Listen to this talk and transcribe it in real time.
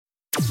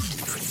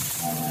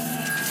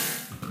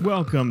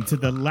Welcome to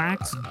the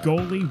Lax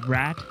Goalie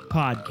Rat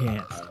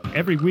Podcast.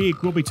 Every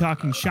week, we'll be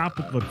talking shop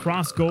with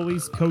lacrosse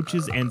goalies,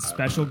 coaches, and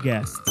special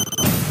guests.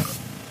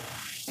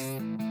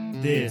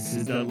 This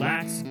is the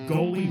Lax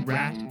Goalie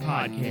Rat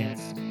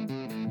Podcast.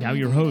 Now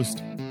your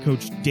host,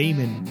 Coach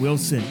Damon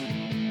Wilson.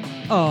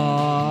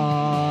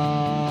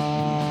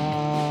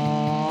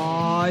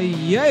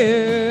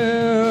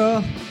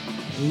 Yeah!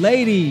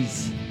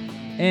 Ladies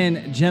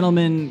and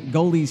gentlemen,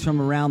 goalies from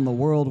around the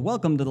world,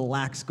 welcome to the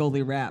Lax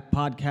Goalie Rat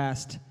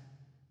Podcast.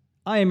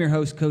 I am your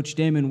host, Coach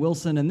Damon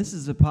Wilson, and this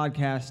is a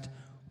podcast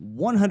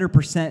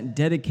 100%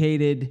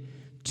 dedicated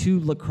to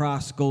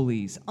lacrosse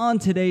goalies. On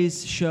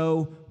today's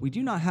show, we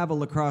do not have a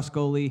lacrosse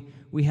goalie.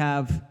 We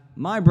have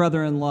my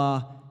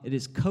brother-in-law. It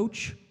is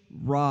Coach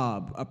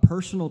Rob, a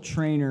personal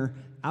trainer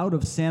out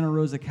of Santa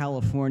Rosa,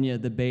 California,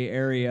 the Bay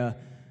Area.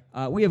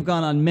 We have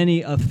gone on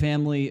many a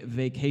family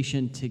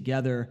vacation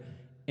together,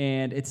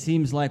 and it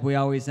seems like we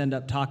always end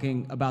up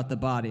talking about the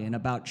body and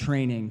about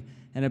training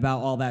and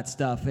about all that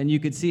stuff. And you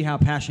could see how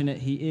passionate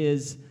he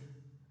is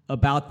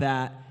about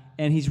that.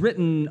 And he's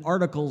written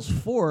articles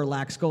for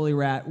Lax Goalie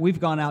Rat.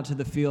 We've gone out to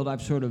the field.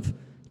 I've sort of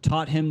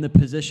taught him the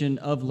position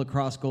of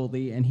lacrosse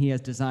goalie, and he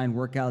has designed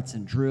workouts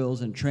and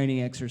drills and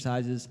training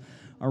exercises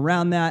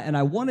around that. And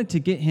I wanted to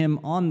get him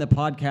on the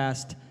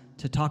podcast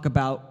to talk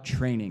about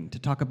training, to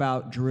talk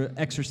about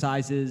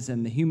exercises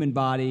and the human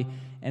body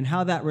and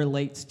how that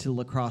relates to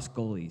lacrosse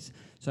goalies.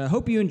 So I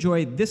hope you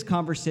enjoyed this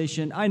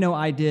conversation. I know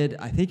I did.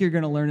 I think you're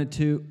going to learn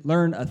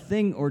a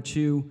thing or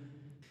two.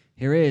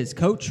 Here is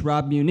Coach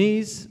Rob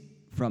Muniz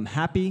from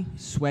Happy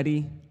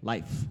Sweaty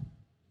Life.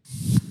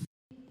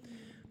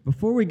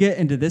 Before we get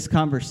into this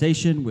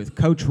conversation with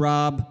Coach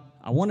Rob,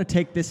 I want to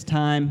take this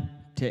time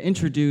to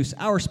introduce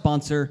our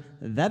sponsor.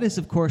 That is,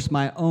 of course,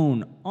 my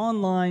own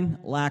online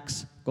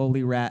Lax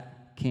Goalie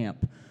Rat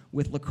camp.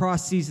 With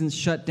lacrosse seasons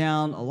shut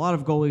down, a lot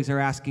of goalies are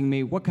asking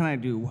me, what can I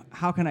do?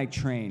 How can I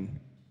train?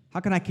 How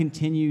can I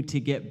continue to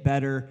get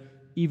better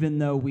even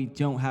though we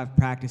don't have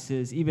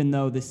practices, even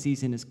though the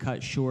season is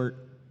cut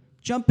short?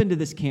 Jump into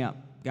this camp,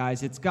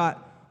 guys. It's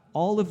got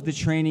all of the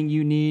training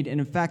you need. And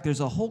in fact,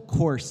 there's a whole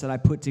course that I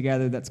put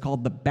together that's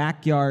called the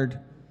Backyard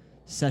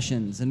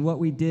Sessions. And what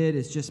we did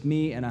is just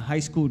me and a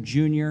high school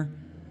junior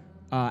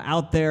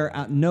out there,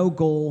 no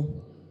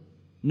goal,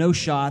 no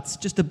shots,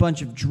 just a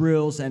bunch of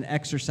drills and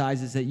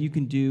exercises that you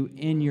can do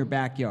in your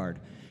backyard.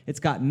 It's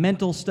got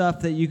mental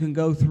stuff that you can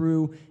go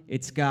through.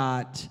 It's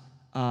got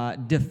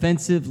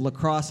defensive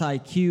lacrosse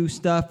IQ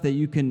stuff that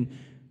you can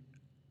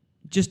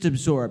just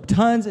absorb.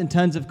 Tons and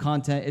tons of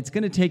content. It's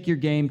going to take your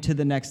game to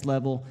the next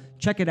level.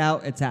 Check it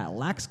out. It's at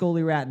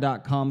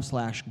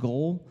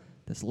laxgoalierat.com/goal.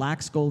 That's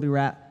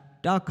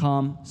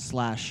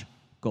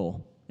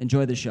laxgoalierat.com/goal.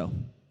 Enjoy the show.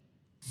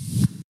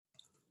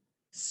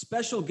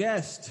 Special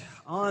guest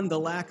on the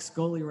Lax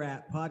Goalie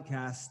Rat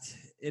podcast.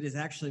 It is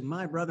actually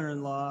my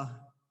brother-in-law,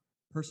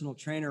 personal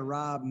trainer,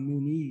 Rob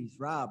Muniz.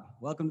 Rob,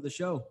 welcome to the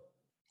show.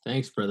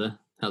 Thanks, brother.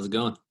 How's it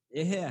going?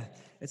 Yeah,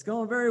 it's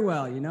going very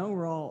well. You know,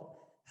 we're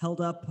all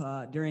held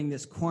up during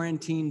this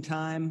quarantine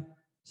time,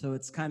 so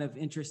it's kind of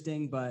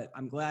interesting, but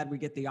I'm glad we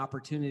get the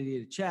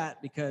opportunity to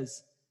chat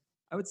because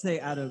I would say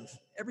out of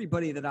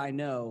everybody that I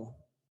know,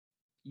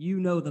 you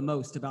know the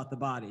most about the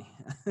body.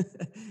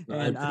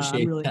 And I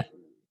appreciate that.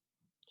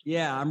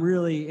 Yeah, I'm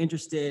really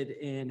interested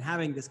in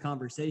having this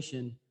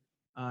conversation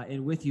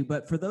and with you.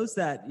 But for those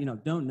that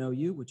don't know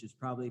you, which is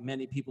probably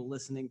many people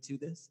listening to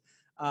this,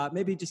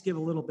 maybe just give a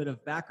little bit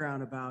of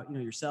background about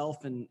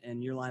yourself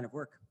and your line of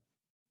work.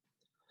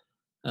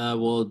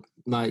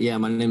 My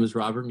name is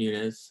Robert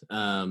Muniz.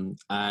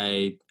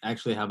 I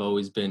actually have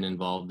always been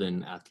involved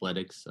in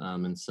athletics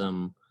in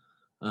some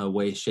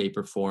way, shape,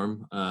 or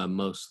form.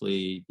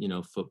 Mostly,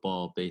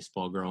 football,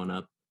 baseball growing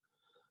up.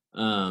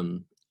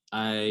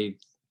 I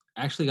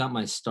actually got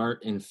my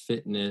start in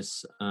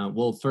fitness.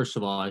 First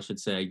of all, I should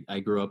say I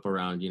grew up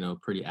around,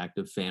 pretty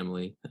active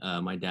family.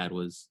 My dad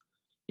was,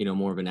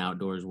 more of an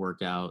outdoors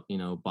workout,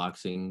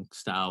 boxing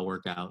style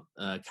workout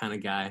kind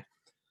of guy.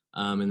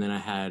 And then I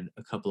had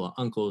a couple of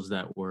uncles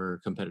that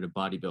were competitive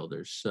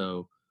bodybuilders.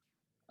 So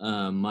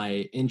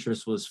my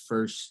interest was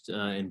first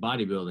in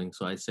bodybuilding.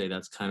 So I'd say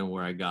that's kind of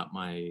where I got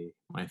my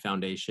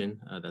foundation.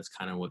 That's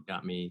kind of what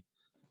got me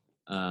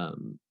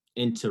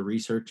into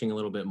researching a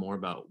little bit more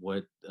about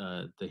what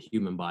the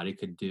human body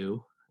could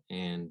do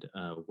and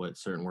what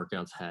certain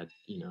workouts had,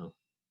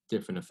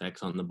 different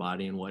effects on the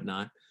body and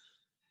whatnot.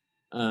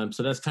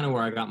 So that's kind of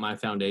where I got my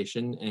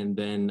foundation. And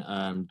then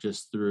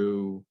just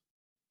through,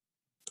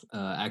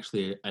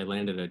 actually, I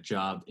landed a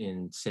job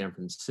in San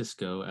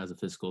Francisco as a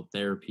physical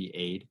therapy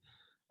aide.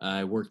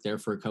 I worked there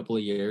for a couple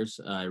of years.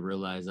 I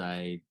realized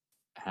I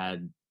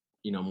had,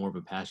 more of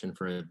a passion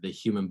for the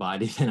human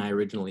body than I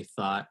originally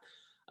thought.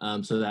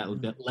 So that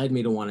led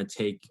me to want to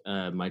take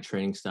my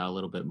training style a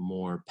little bit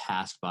more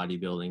past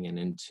bodybuilding and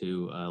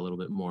into a little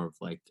bit more of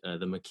like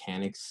the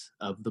mechanics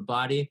of the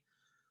body.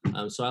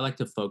 So I like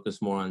to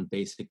focus more on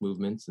basic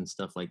movements and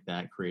stuff like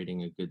that,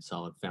 creating a good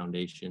solid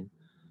foundation.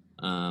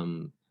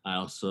 I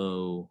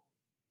also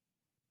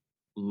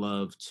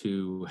love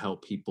to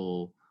help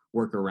people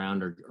work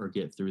around or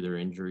get through their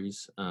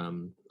injuries.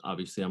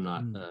 Obviously, I'm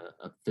not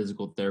a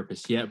physical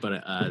therapist yet,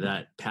 but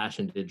that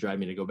passion did drive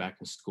me to go back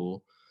to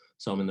school.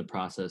 So I'm in the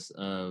process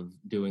of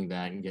doing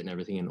that and getting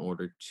everything in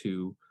order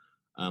to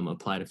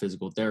apply to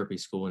physical therapy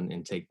school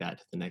and take that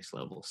to the next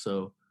level.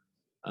 So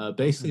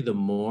basically, the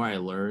more I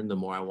learn, the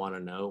more I want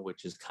to know,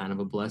 which is kind of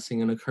a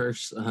blessing and a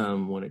curse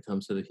when it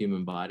comes to the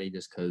human body,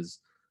 just because,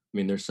 I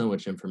mean, there's so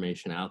much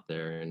information out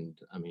there. And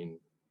I mean,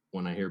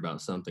 when I hear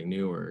about something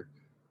new or,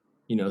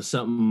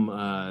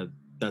 something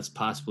that's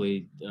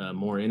possibly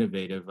more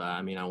innovative,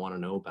 I mean, I want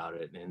to know about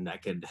it. And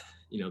that could,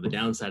 the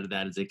downside of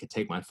that is it could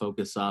take my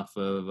focus off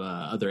of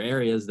other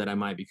areas that I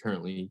might be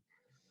currently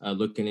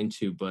looking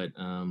into. But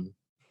I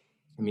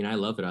mean, I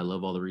love it. I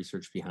love all the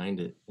research behind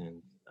it.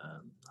 And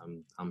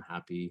I'm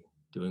happy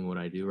doing what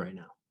I do right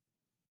now.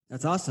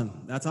 That's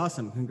awesome. That's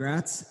awesome.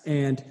 Congrats.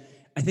 And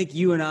I think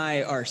you and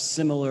I are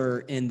similar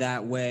in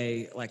that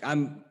way. Like,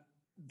 I'm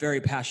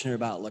very passionate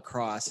about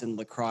lacrosse and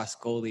lacrosse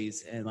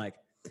goalies. And like,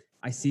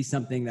 I see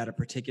something that a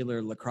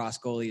particular lacrosse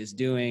goalie is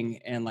doing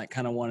and like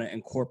kind of want to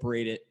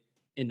incorporate it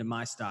into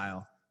my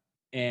style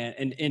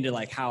and into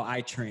like how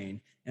I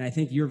train. And I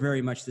think you're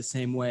very much the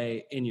same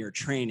way in your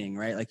training,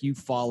 right? Like, you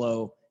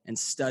follow and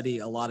study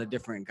a lot of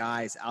different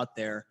guys out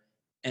there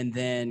and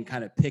then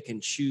kind of pick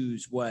and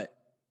choose what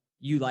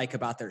you like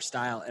about their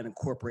style and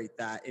incorporate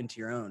that into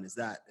your own. Is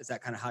that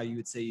kind of how you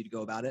would say you'd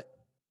go about it?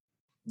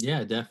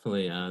 Yeah,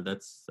 definitely. I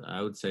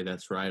would say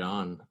that's right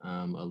on.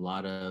 A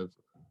lot of,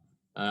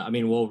 I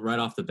mean, well, right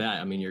off the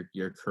bat, I mean,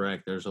 you're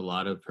correct. There's a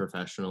lot of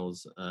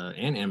professionals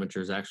and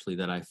amateurs actually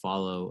that I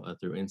follow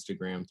through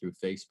Instagram, through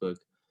Facebook,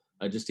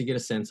 just to get a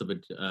sense of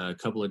a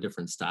couple of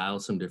different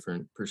styles, some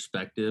different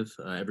perspective.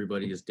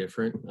 Everybody is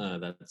different.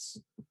 That's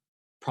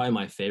probably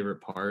my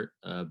favorite part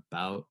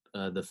about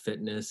the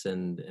fitness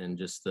and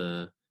just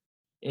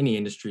any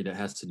industry that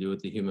has to do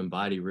with the human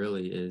body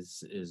really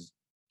is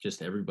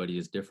just everybody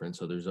is different.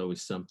 So there's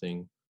always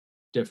something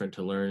different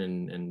to learn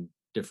and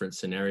different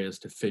scenarios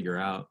to figure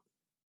out.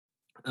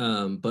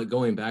 But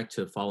going back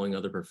to following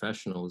other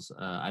professionals,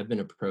 I've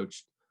been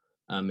approached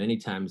many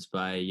times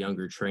by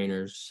younger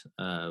trainers,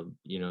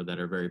 that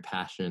are very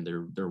passionate.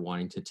 They're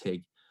wanting to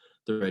take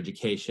their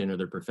education or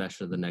their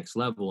profession to the next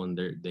level, and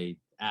they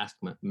ask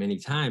many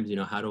times,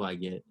 how do I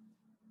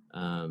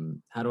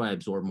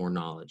absorb more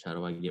knowledge? How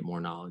do I get more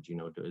knowledge?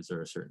 Is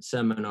there a certain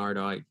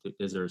seminar?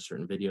 Is there a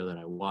certain video that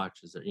I watch?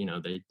 Is there,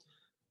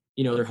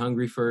 they're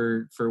hungry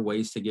for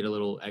ways to get a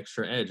little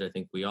extra edge. I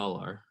think we all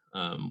are,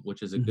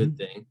 which is a good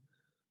thing.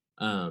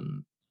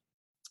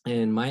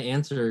 And my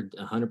answer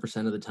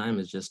 100% of the time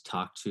is just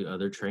talk to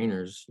other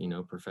trainers,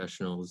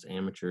 professionals,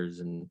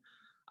 amateurs. And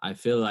I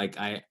feel like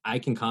I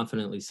can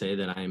confidently say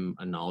that I'm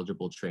a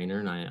knowledgeable trainer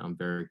and I'm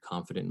very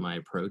confident in my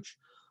approach.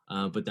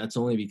 But that's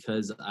only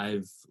because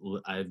I've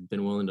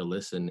been willing to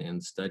listen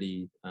and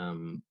study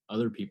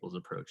other people's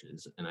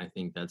approaches. And I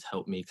think that's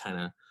helped me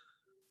kind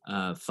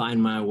of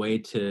find my way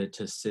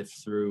to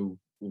sift through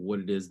what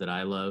it is that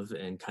I love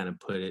and kind of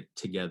put it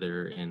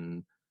together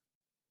in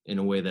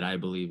a way that I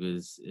believe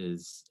is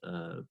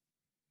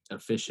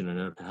efficient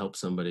enough to help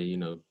somebody,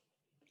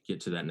 get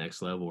to that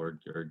next level or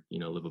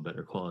live a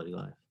better quality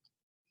life.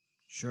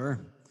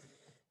 Sure.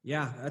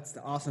 Yeah, that's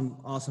the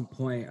awesome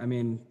point. I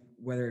mean,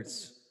 whether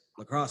it's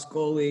lacrosse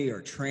goalie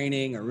or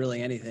training or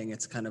really anything,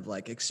 it's kind of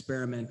like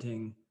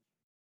experimenting,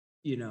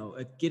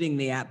 getting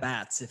the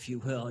at-bats, if you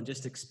will, and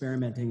just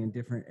experimenting in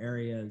different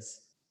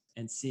areas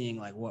and seeing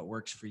like what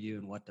works for you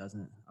and what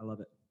doesn't. I love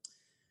it.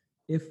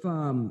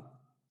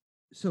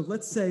 So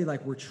let's say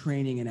like we're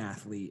training an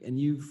athlete and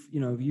you've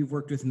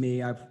worked with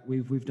me.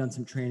 We've done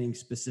some training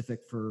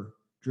specific for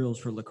drills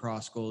for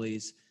lacrosse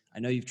goalies. I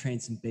know you've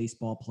trained some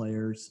baseball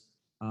players,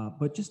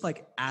 but just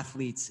like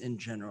athletes in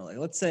general. Like,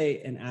 let's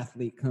say an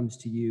athlete comes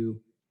to you,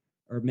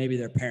 or maybe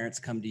their parents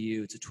come to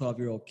you. It's a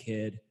 12-year-old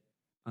kid,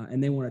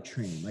 and they want to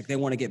train. Like, they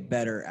want to get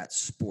better at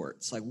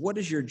sports. Like, what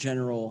is your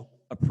general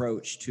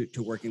approach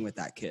to working with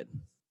that kid?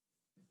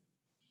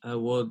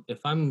 Well,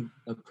 if I'm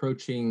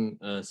approaching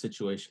a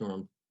situation where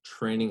I'm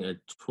training a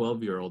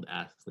 12-year-old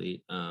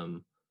athlete,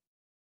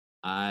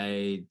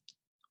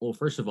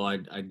 first of all,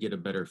 I'd get a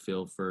better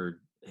feel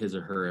for his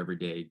or her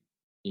everyday,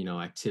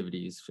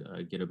 activities,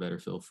 get a better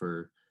feel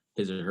for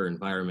his or her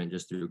environment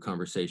just through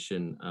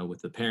conversation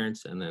with the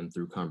parents and then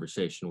through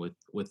conversation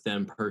with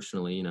them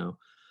personally,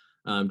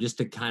 just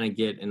to kind of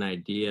get an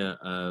idea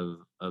of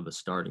a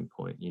starting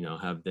point.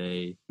 Are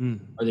they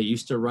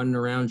used to running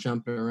around,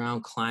 jumping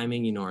around,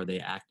 climbing? Are they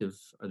active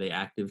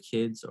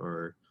kids,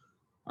 or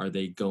are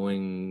they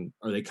coming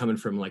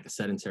from like a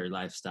sedentary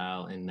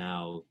lifestyle and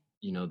now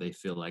they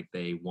feel like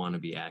they want to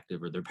be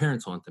active or their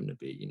parents want them to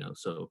be?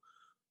 So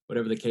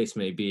whatever the case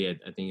may be,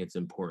 I think it's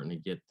important to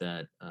get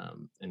that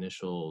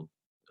initial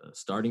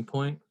starting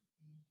point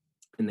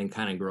and then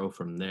kind of grow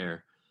from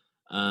there.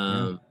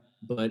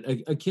 But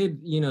a kid,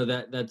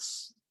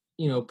 that's,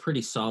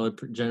 pretty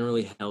solid,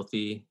 generally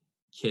healthy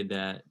kid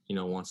that,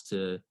 wants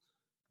to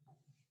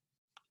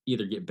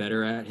either get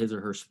better at his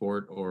or her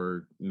sport,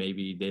 or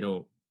maybe they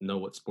don't know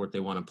what sport they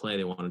want to play.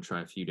 They want to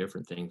try a few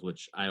different things,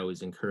 which I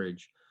always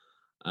encourage.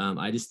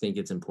 I just think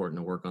it's important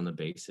to work on the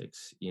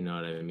basics. You know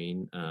what I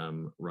mean?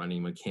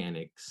 Running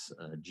mechanics,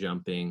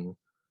 jumping,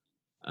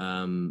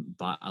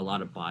 a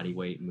lot of body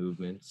weight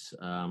movements.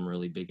 I'm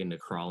really big into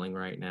crawling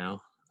right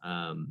now.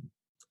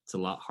 It's a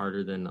lot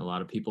harder than a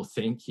lot of people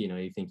think. You know,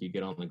 you think you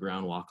get on the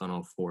ground, walk on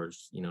all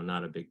fours, you know,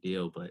 not a big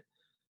deal, but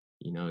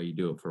you know, you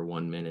do it for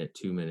 1 minute,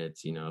 2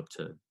 minutes, you know, up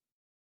to,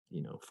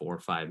 you know, 4 or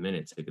 5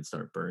 minutes, it could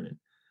start burning.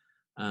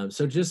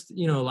 So just,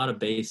 you know, a lot of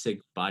basic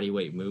body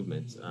weight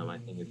movements. I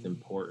think it's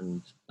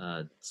important,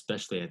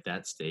 especially at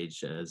that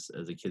stage as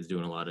a kid's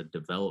doing a lot of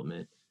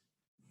development,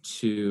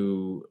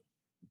 to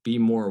be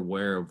more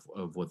aware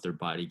of what their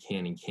body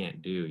can and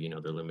can't do, you know,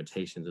 their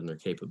limitations and their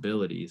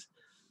capabilities.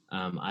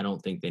 I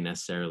don't think they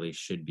necessarily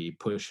should be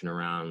pushing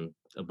around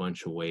a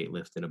bunch of weight,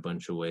 lifting a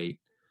bunch of weight,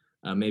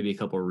 maybe a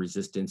couple of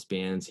resistance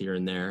bands here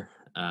and there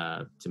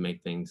to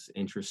make things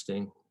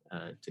interesting,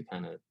 to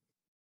kind of,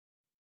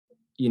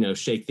 you know,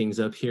 shake things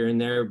up here and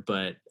there.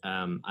 But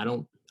I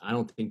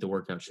don't think the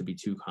workout should be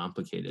too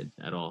complicated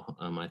at all.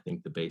 I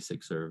think the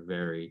basics are a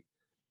very,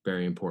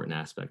 very important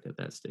aspect at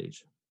that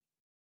stage.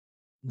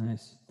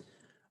 Nice.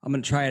 I'm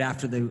gonna try it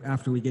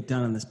after we get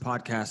done on this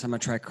podcast. I'm gonna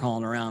try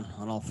crawling around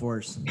on all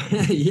fours.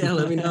 Yeah,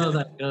 let me know how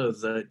that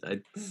goes.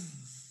 I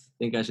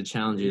think I should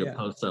challenge you to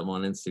post something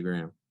on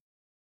Instagram.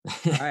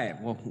 All right,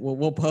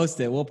 we'll post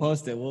it. We'll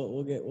get a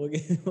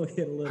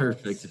little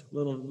Perfect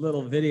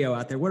little video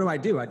out there.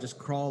 What do? I just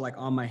crawl like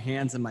on my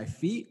hands and my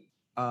feet,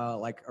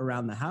 like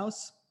around the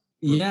house.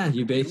 Yeah,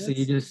 you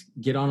just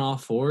get on all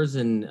fours,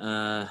 and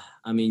I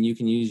mean, you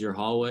can use your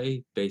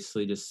hallway.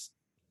 Basically, just,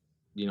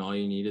 you know, all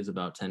you need is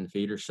about 10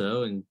 feet or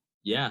so, and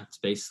yeah, it's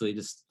basically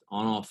just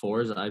on all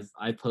fours.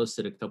 I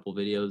posted a couple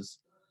videos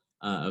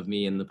of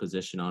me in the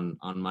position on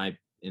my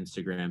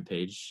Instagram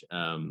page,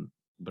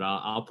 but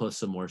I'll post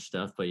some more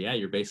stuff. But yeah,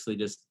 you're basically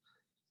just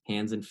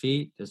hands and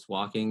feet, just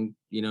walking,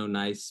 you know,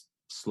 nice,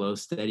 slow,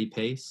 steady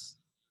pace.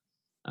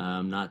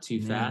 Not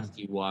too fast.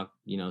 You walk,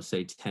 you know,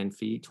 say 10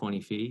 feet, 20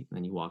 feet, and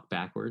then you walk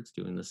backwards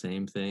doing the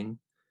same thing.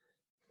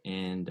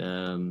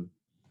 And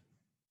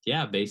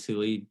yeah,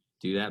 basically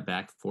do that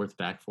back forth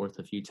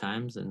a few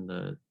times,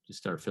 and just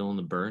start feeling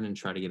the burn and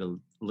try to get a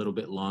little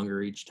bit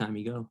longer each time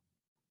you go.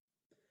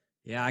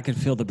 Yeah, I can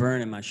feel the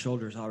burn in my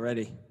shoulders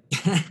already.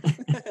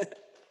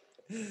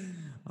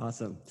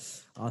 Awesome.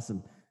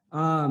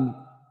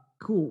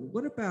 Cool.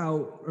 What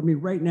about, I mean,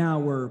 right now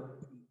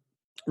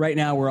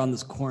we're on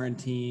this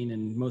quarantine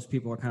and most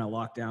people are kind of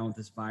locked down with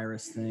this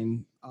virus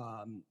thing.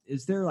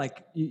 Is there,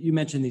 like, you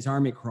mentioned these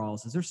army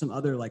crawls. Is there some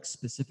other like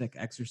specific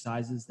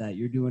exercises that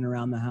you're doing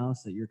around the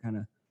house that you're kind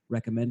of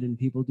recommending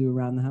people do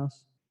around the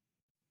house?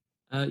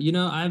 You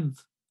know,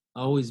 I've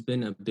always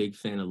been a big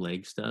fan of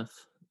leg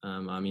stuff.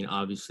 I mean,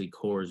 obviously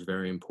core is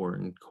very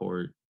important.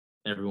 Core,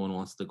 everyone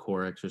wants the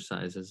core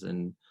exercises,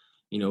 and,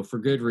 you know, for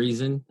good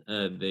reason.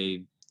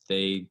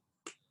 They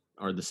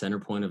are the center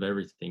point of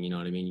everything. You know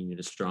what I mean? You need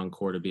a strong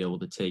core to be able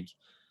to take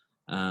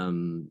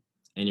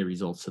any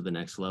results to the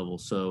next level.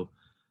 So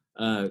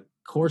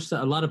core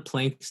stuff, a lot of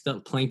plank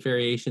stuff, plank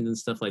variations and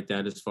stuff like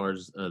that as far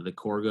as the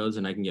core goes,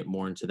 and I can get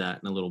more into that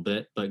in a little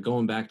bit. But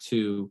going back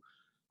to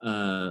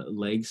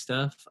leg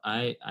stuff,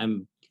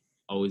 I'm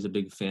always a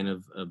big fan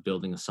of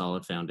building a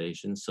solid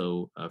foundation.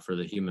 So for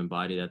the human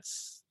body,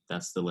 that's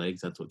the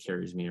legs. That's what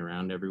carries me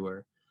around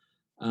everywhere.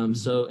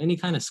 So any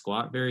kind of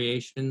squat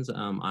variations,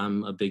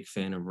 I'm a big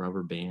fan of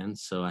rubber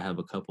bands. So I have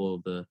a couple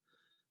of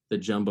the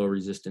jumbo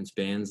resistance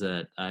bands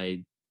that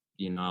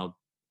I'll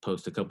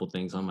post a couple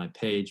things on my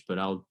page, but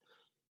I'll,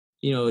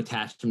 you know,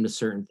 attach them to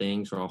certain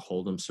things, or I'll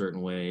hold them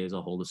certain ways.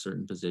 I'll hold a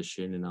certain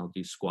position, and I'll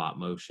do squat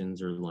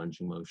motions or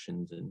lunging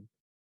motions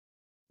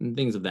and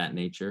things of that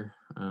nature.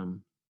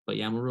 But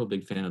yeah, I'm a real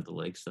big fan of the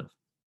leg stuff.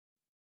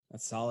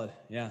 That's solid.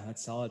 Yeah,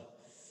 that's solid.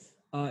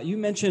 You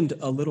mentioned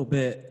a little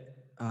bit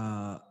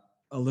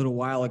a little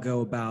while ago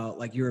about,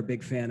 like, you're a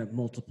big fan of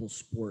multiple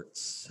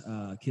sports,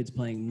 kids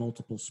playing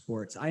multiple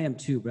sports. I am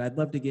too, but I'd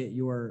love to get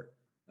your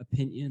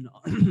opinion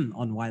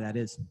on why that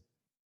is.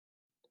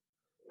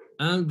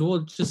 Well,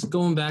 just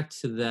going back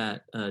to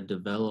that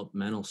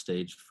developmental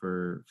stage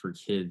for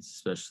kids,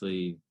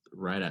 especially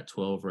right at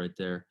 12, right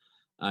there,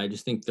 I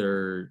just think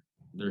they're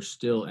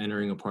still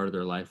entering a part of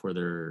their life where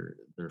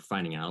they're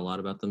finding out a lot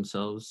about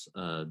themselves,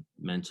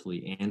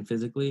 mentally and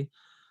physically.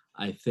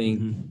 I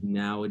think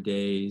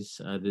nowadays,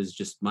 this is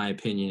just my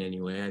opinion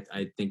anyway,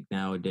 I think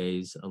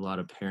nowadays a lot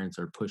of parents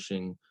are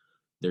pushing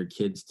their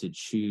kids to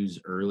choose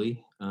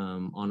early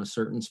on a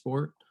certain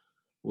sport,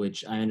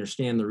 which I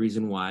understand the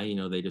reason why. You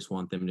know, they just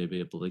want them to be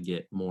able to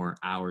get more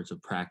hours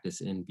of practice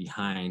in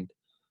behind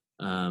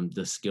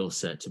the skill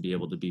set to be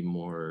able to be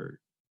more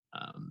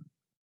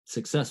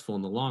successful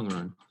in the long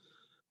run.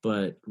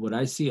 But what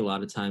I see a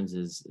lot of times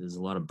is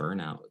a lot of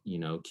burnout. You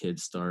know,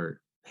 kids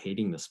start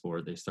hating the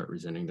sport. They start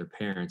resenting their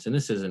parents. And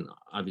this isn't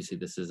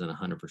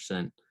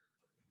 100%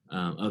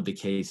 of the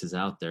cases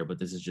out there, but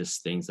this is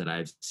just things that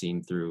I've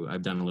seen through.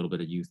 I've done a little bit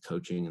of youth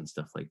coaching and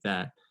stuff like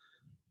that.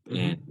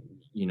 And,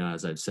 you know,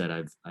 as I've said,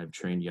 I've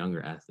trained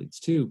younger athletes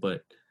too,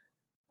 but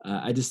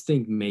I just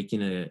think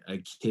making a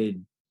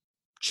kid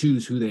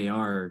choose who they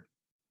are,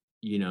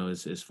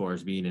 as far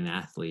as being an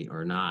athlete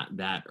or not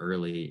that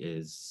early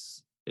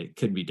it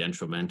could be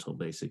detrimental,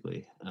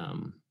 basically.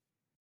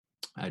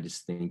 I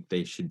just think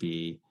they should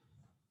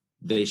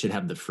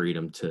have the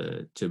freedom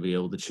to be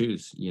able to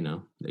choose.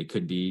 They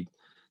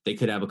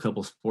could have a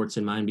couple sports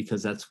in mind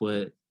because that's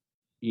what,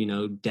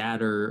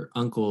 dad or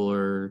uncle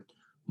or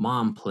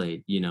mom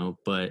played,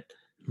 but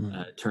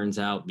turns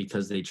out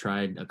because they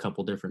tried a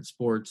couple different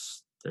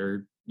sports,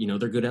 they're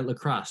good at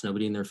lacrosse.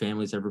 Nobody in their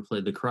family's ever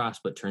played lacrosse,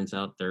 but turns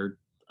out they're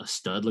a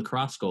stud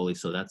lacrosse goalie,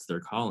 so that's their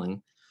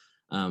calling.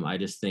 I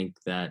just think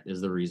that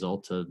is the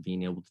result of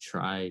being able to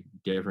try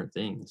different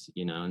things,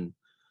 and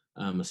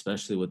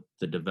especially with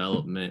the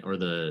development or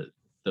the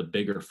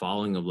bigger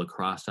following of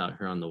lacrosse out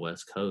here on the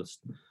West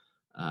Coast.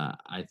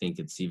 I think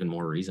it's even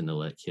more reason to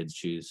let kids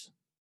choose.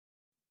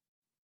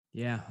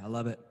 Yeah, I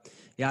love it.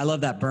 Yeah, I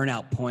love that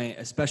burnout point,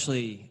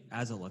 especially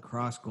as a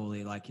lacrosse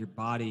goalie. Like your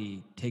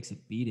body takes a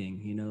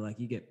beating, like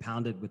you get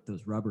pounded with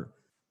those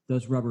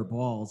rubber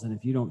balls, and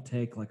if you don't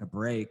take like a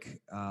break,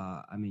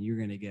 you're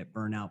going to get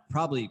burnout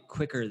probably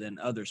quicker than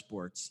other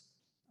sports.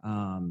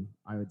 I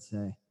would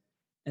say.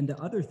 And the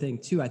other thing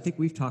too, I think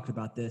we've talked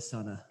about this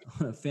on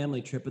a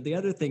family trip, but the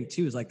other thing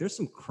too is like there's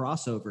some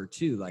crossover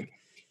too, like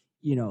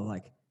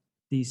like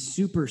these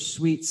super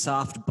sweet,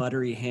 soft,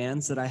 buttery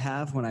hands that I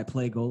have when I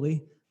play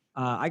goalie.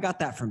 I got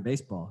that from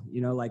baseball,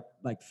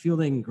 like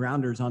fielding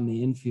grounders on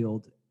the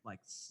infield. Like,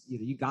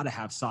 you got to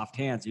have soft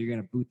hands or you're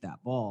going to boot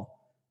that ball.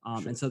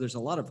 Sure. And so there's a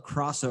lot of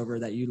crossover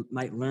that you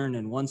might learn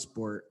in one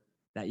sport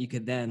that you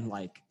could then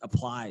like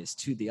applies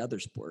to the other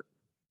sport.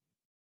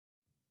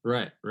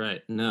 Right.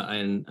 No,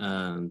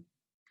 and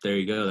there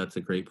you go. That's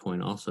a great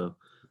point. Also,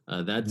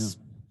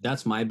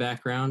 that's my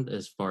background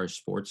as far as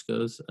sports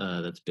goes.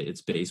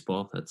 It's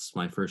baseball. That's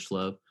my first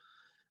love.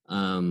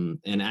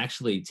 And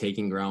actually,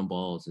 taking ground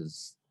balls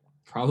is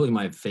probably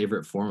my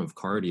favorite form of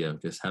cardio.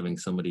 Just having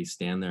somebody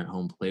stand there at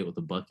home plate with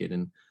a bucket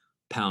and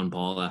pound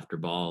ball after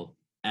ball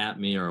at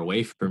me or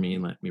away from me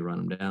and let me run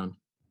them down.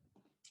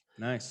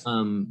 Nice.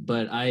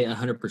 But I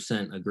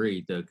 100%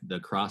 agree. The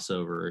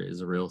crossover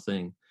is a real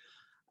thing.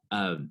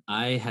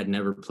 I had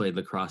never played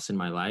lacrosse in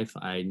my life.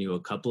 I knew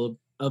a couple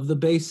of the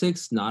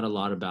basics, not a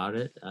lot about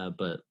it.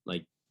 But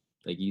like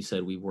you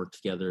said, we worked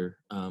together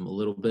a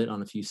little bit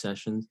on a few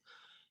sessions,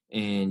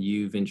 and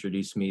you've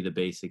introduced me the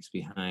basics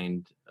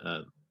behind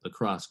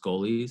lacrosse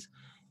goalies,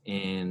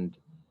 and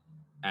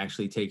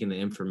actually taking the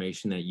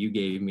information that you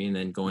gave me and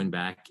then going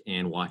back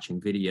and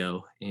watching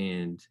video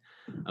and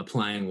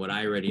applying what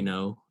I already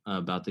know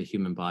about the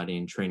human body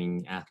and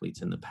training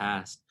athletes in the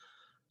past.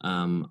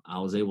 I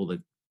was able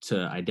to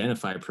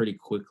identify pretty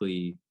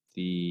quickly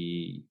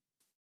the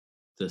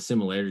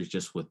similarities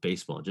just with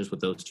baseball, just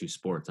with those two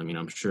sports. I mean,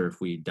 I'm sure if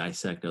we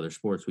dissect other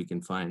sports, we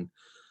can find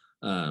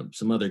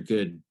some other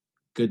good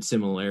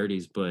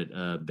similarities,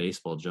 but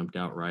baseball jumped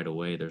out right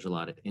away. There's a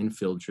lot of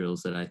infield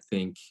drills that I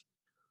think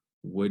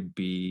would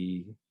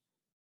be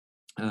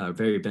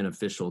very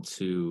beneficial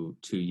to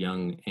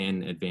young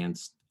and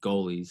advanced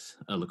goalies,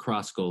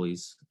 lacrosse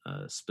goalies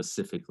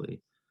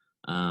specifically.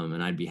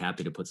 And I'd be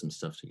happy to put some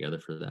stuff together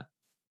for that.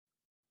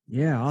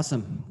 Yeah,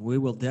 awesome. We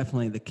will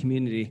definitely, the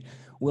community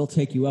will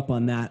take you up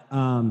on that.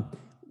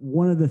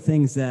 One of the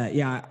things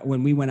that,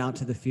 when we went out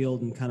to the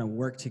field and kind of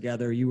worked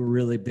together, you were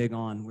really big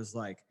on was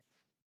like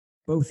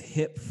both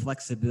hip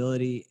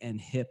flexibility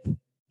and hip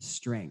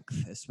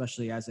strength,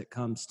 especially as it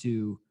comes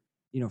to,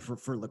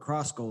 for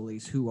lacrosse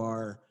goalies who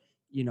are,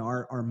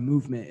 our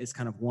movement is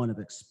kind of one of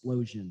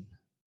explosion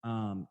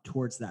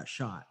towards that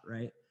shot,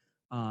 right?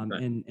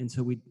 Right. And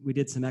so we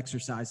did some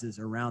exercises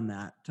around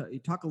that. You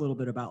talk a little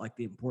bit about like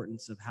the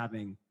importance of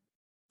having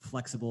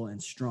flexible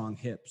and strong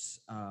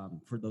hips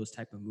for those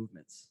type of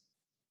movements.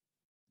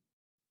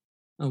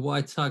 Well,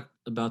 I talked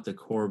about the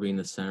core being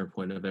the center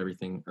point of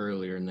everything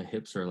earlier, and the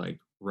hips are like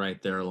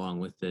right there along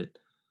with it.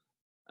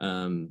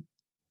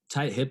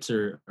 Tight hips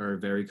are a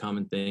very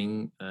common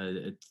thing.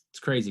 It's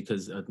crazy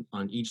because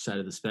on each side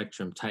of the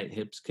spectrum, tight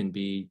hips can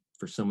be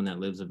for someone that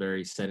lives a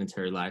very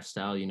sedentary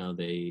lifestyle.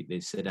 They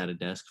sit at a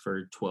desk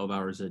for 12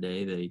 hours a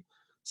day. They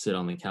sit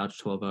on the couch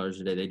 12 hours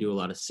a day. They do a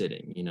lot of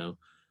sitting,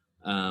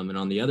 and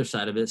on the other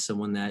side of it,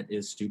 someone that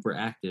is super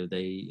active,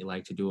 they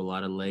like to do a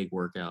lot of leg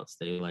workouts.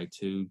 They like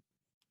to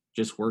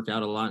just work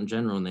out a lot in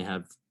general, and they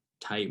have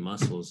tight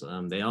muscles.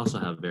 They also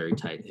have very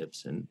tight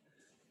hips, and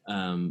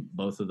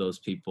both of those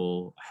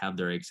people have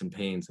their aches and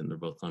pains, and they're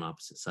both on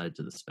opposite sides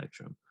of the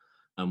spectrum,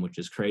 which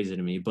is crazy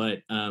to me. But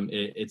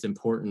it's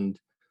important.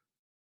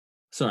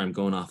 Sorry, I'm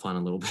going off on a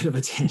little bit of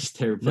a tangent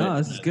there. But, no,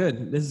 this is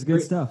good. This is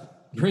good stuff.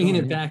 Bringing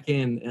it back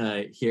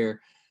in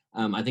here,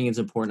 I think it's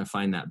important to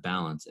find that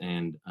balance.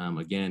 And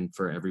again,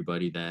 for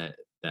everybody that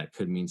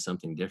could mean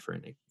something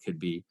different. It could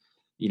be,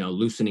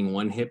 loosening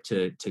one hip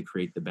to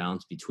create the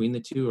balance between the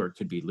two, or it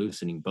could be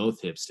loosening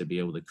both hips to be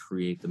able to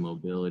create the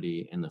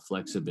mobility and the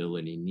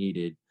flexibility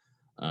needed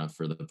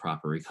for the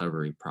proper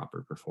recovery,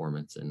 proper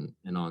performance,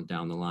 and on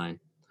down the line.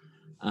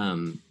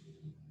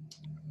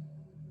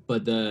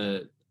 But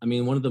I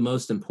mean, one of the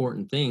most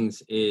important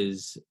things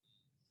is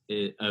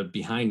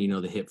behind,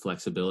 the hip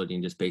flexibility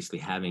and just basically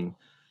having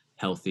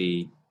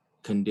healthy,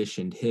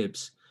 conditioned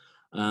hips,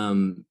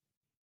 um,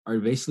 are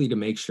basically to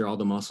make sure all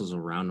the muscles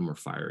around them are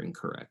firing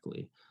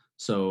correctly.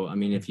 So, I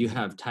mean, if you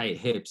have tight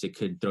hips, it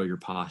could throw your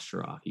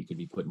posture off. You could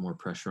be putting more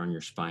pressure on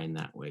your spine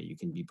that way. You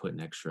can be putting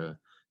extra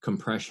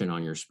compression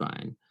on your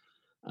spine.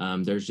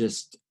 There's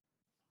just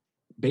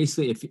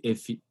basically,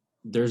 if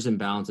there's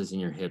imbalances in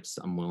your hips,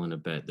 I'm willing to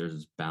bet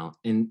there's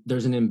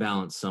there's an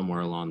imbalance somewhere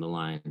along the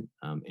line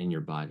in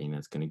your body, and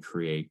that's going to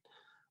create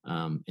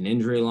an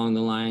injury along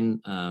the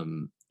line.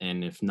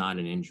 And if not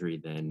an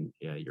injury, then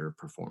your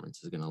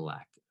performance is going to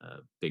lack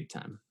big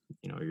time.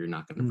 You're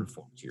not going to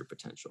perform to your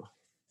potential.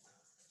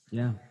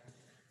 Yeah.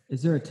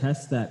 Is there a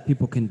test that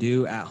people can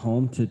do at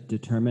home to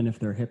determine if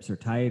their hips are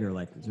tight, or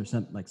is there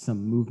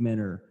some movement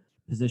or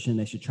position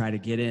they should try to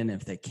get in?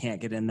 If they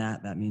can't get in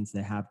that means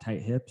they have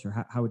tight hips,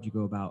 or how would you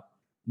go about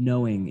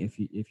knowing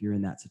if you're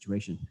in that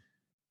situation?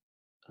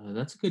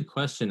 That's a good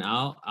question.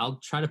 I'll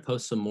try to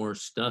post some more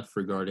stuff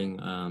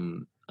regarding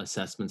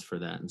assessments for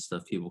that and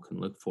stuff people can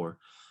look for.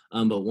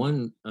 But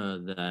one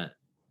that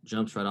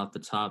jumps right off the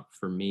top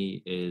for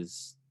me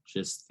is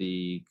just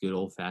the good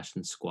old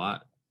fashioned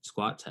squat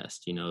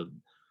test.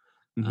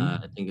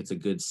 I think it's a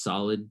good,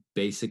 solid,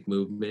 basic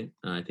movement.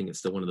 I think it's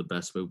still one of the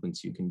best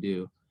movements you can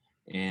do.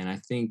 And I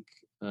think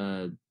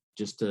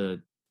just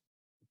a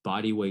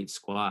body weight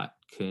squat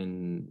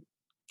can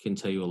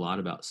tell you a lot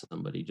about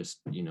somebody, just,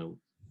 in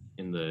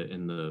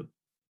the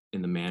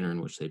manner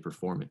in which they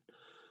perform it.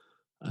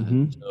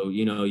 So,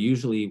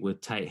 usually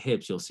with tight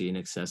hips, you'll see an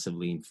excessive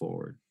lean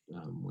forward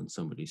when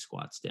somebody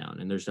squats down.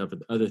 And there's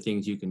other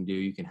things you can do.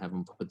 You can have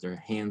them put their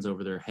hands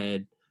over their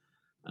head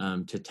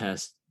to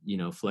test,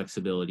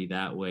 flexibility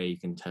that way. You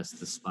can test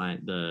the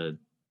spine, the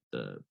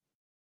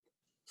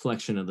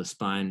flexion of the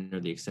spine or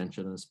the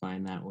extension of the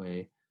spine that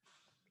way.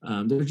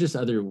 There's just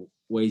other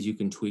ways you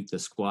can tweak the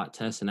squat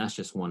test, and that's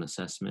just one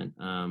assessment.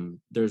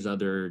 There's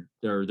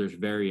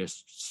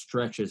various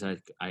stretches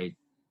I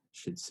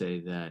should say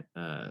that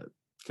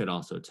could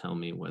also tell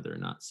me whether or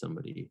not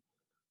somebody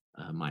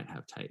might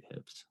have tight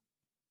hips.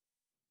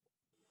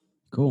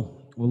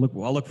 Cool.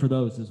 Well, I'll look for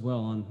those as well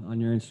on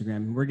your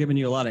Instagram. We're giving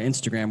you a lot of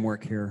Instagram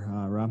work here,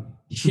 Rob.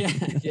 Yeah.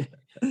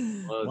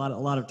 Well, a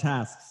lot of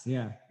tasks.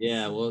 Yeah.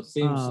 Yeah. Well, it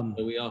seems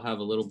that we all have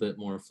a little bit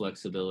more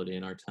flexibility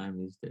in our time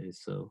these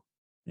days. So.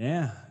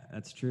 Yeah,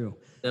 that's true.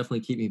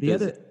 Definitely keep me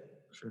busy.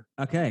 Sure.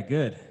 Okay,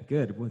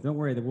 good. Well, don't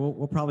worry.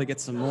 We'll probably get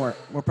some more.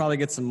 We'll probably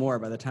get some more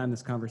by the time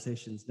this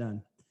conversation's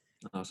done.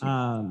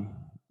 Awesome.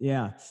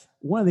 Yeah.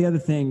 One of the other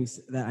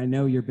things that I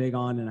know you're big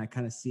on, and I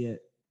kind of see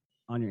it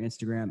on your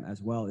Instagram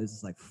as well,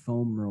 is like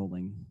foam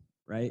rolling,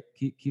 right?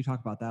 Can you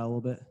talk about that a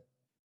little bit?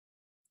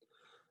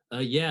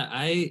 Yeah,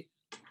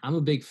 I'm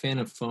a big fan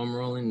of foam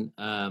rolling.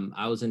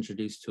 I was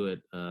introduced to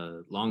it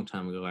a long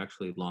time ago,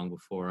 actually long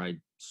before I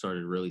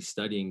started really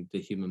studying the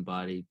human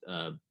body.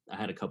 I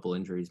had a couple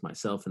injuries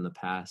myself in the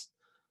past,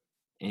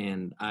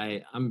 and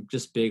I'm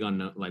just big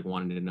on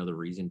wanting to know the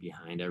reason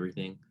behind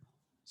everything.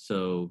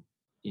 So,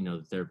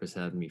 the therapist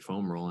had me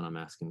foam roll, and I'm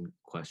asking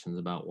questions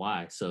about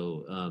why.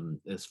 So,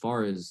 as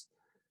far as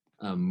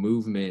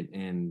movement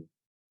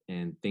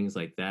and things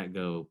like that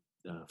go,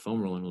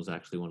 foam rolling was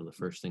actually one of the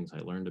first things I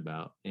learned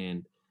about.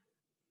 And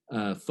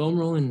foam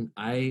rolling,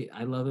 I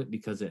love it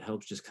because it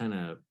helps just kind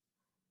of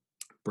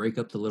break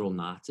up the little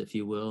knots, if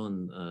you will,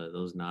 and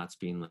those knots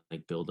being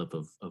like buildup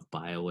of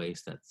bio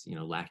waste. That's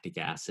lactic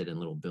acid and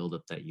little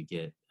buildup that you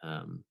get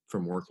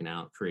from working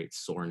out creates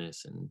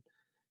soreness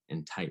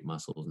and tight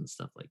muscles and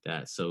stuff like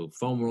that. So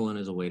foam rolling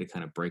is a way to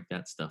kind of break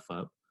that stuff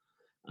up.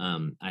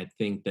 I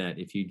think that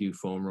if you do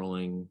foam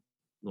rolling,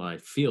 I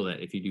feel that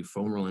if you do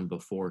foam rolling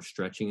before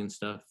stretching and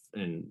stuff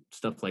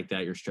like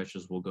that, your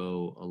stretches will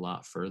go a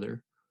lot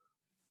further.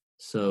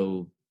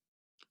 So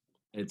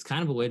it's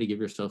kind of a way to give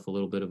yourself a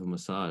little bit of a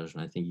massage,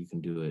 and I think you can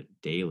do it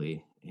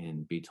daily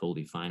and be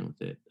totally fine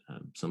with it.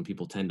 Some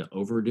people tend to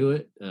overdo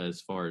it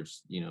as far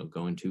as,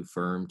 going too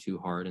firm, too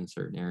hard in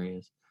certain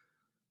areas.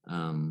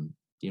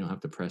 You don't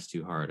have to press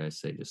too hard. I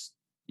say just,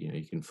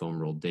 you can foam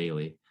roll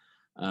daily.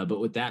 But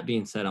with that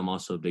being said, I'm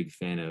also a big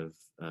fan of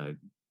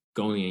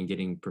going and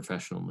getting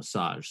professional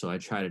massage. So I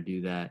try to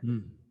do that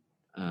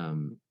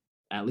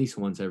at least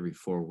once every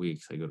 4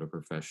 weeks. I go to a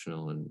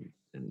professional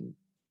and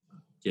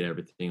get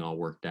everything all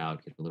worked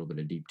out, get a little bit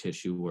of deep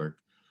tissue work.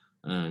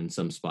 In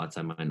some spots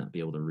I might not be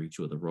able to reach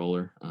with a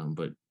roller,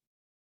 but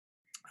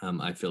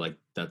I feel like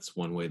that's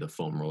one way the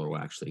foam roller will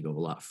actually go a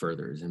lot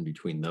further, is in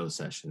between those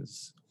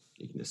sessions.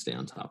 You can just stay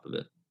on top of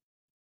it.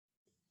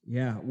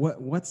 Yeah.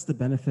 What's the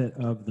benefit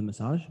of the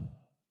massage?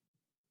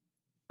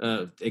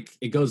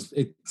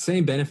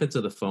 Same benefits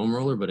of the foam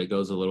roller, but it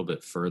goes a little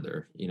bit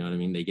further. You know what I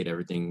mean? They get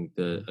everything,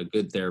 a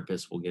good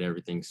therapist will get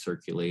everything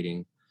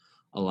circulating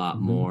a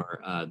lot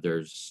more.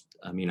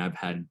 I've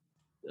had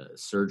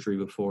surgery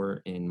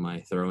before in my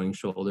throwing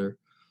shoulder.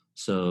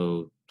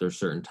 So there's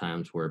certain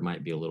times where it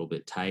might be a little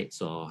bit tight.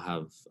 So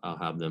I'll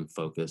have them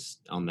focus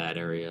on that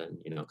area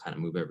and, kind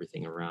of move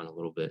everything around a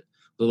little bit,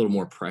 a little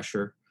more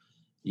pressure.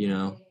 you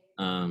know.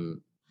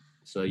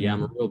 So yeah,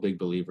 I'm a real big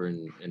believer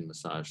in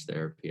massage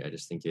therapy. I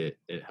just think it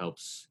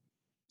helps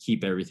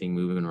keep everything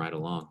moving right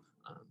along.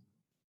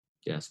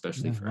 Yeah,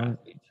 especially for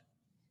athletes.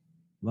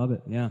 Love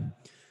it. Yeah.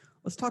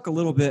 Let's talk a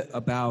little bit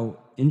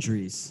about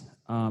injuries.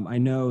 I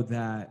know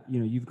that,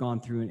 you've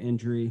gone through an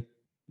injury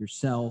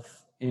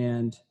yourself,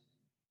 and,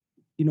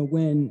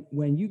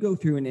 when you go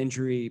through an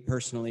injury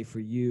personally for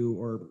you,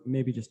 or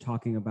maybe just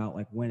talking about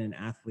like when an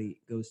athlete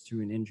goes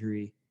through an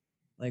injury,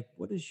 like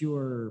what is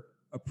your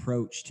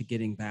approach to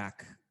getting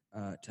back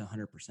to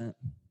 100%?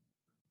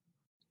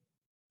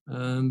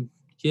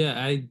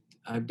 Yeah,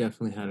 I've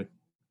definitely had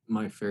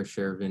my fair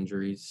share of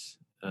injuries.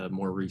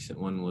 More recent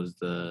one was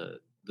the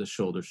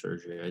shoulder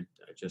surgery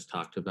I just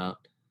talked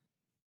about.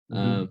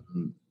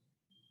 Um,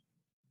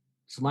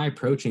 so my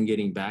approach in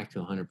getting back to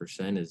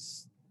 100%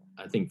 is,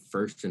 I think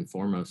first and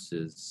foremost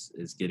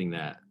is getting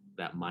that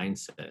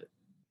mindset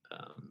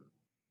um,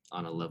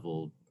 on a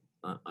level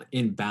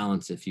in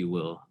balance, if you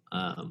will.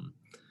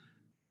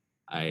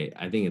 I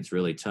think it's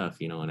really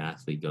tough, an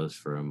athlete goes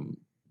from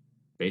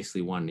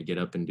basically wanting to get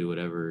up and do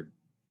whatever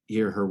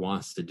he or her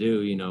wants to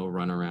do,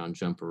 run around,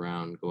 jump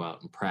around, go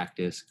out and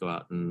practice, go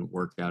out and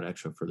work out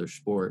extra for their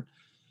sport.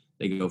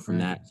 They go from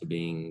that to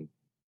being,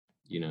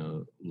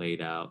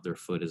 laid out, their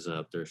foot is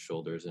up, their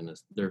shoulders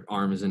their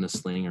arm is in a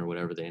sling, or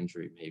whatever the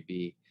injury may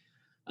be.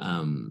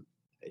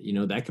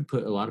 That could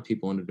put a lot of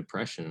people into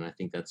depression. And I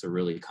think that's a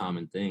really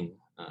common thing.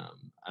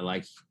 I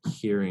like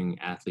hearing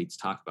athletes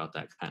talk about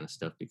that kind of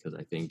stuff, because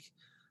I think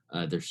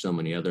there's so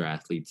many other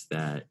athletes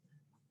that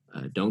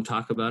don't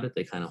talk about it.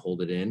 They kind of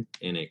hold it in,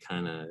 and it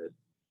kind of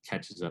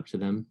catches up to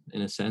them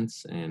in a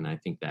sense. And I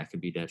think that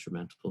could be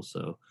detrimental.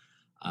 So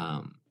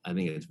I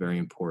think it's very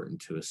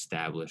important to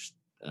establish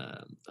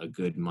a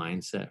good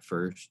mindset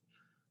first,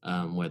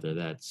 whether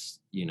that's,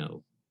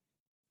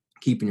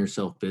 keeping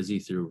yourself busy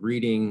through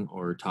reading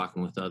or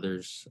talking with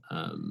others,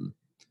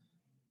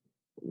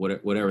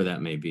 whatever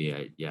that may be.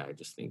 I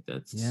just think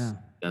that's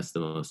the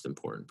most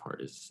important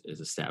part is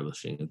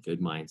establishing a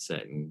good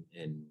mindset and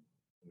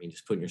I mean,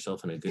 just putting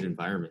yourself in a good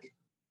environment.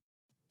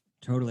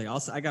 Totally.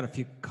 Also, I got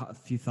a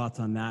few thoughts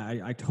on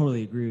that. I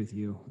totally agree with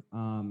you.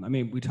 I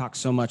mean, we talk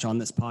so much on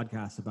this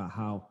podcast about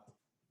how,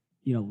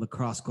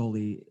 lacrosse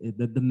goalie,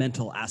 the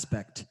mental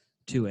aspect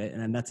to it.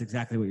 And that's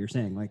exactly what you're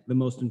saying. Like, the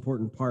most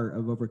important part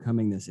of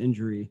overcoming this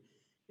injury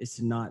is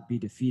to not be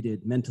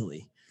defeated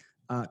mentally.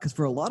 Because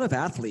for a lot of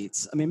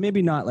athletes, I mean,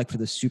 maybe not like for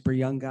the super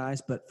young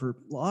guys, but for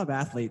a lot of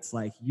athletes,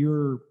 like,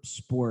 your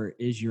sport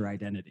is your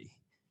identity.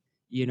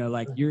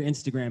 Like, your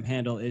Instagram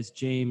handle is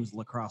James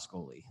Lacrosse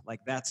Goalie.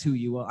 Like, that's who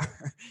you are.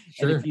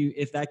 Sure. And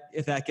if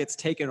that gets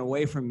taken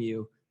away from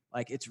you,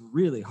 like, it's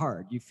really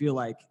hard. You feel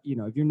like,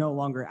 if you're no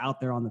longer out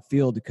there on the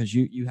field because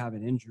you have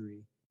an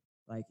injury,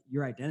 like,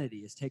 your identity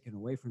is taken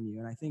away from you.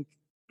 And I think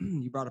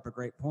you brought up a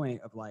great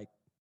point of, like,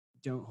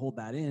 don't hold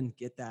that in,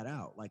 get that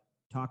out. Like,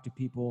 talk to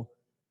people.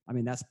 I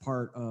mean, that's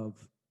part of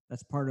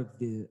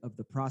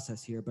the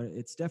process here, but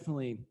it's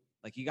definitely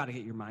like, you got to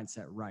get your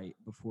mindset right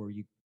before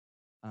you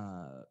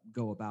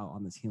go about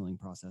on this healing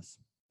process.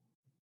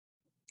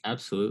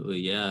 Absolutely.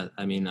 Yeah.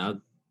 I mean, I'll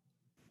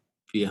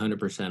be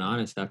 100%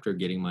 honest. After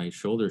getting my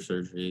shoulder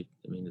surgery,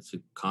 I mean, it's a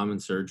common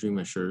surgery.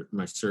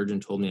 My surgeon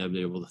told me I'd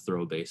be able to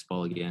throw a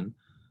baseball again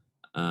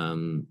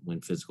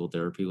when physical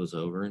therapy was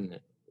over, and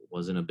it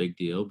wasn't a big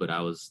deal. But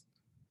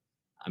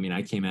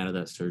I came out of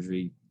that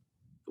surgery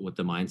with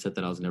the mindset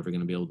that I was never going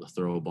to be able to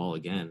throw a ball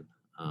again.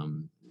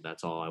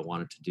 That's all I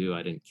wanted to do.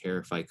 I didn't care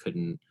if I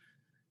couldn't,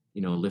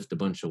 lift a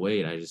bunch of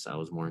weight. I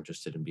was more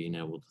interested in being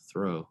able to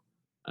throw.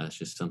 It's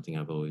just something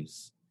I've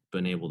always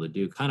been able to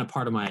do, kind of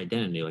part of my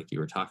identity, like you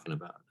were talking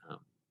about.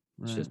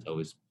 It's just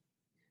always,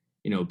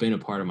 been a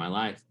part of my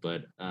life.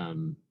 But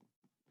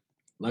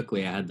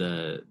luckily I had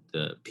the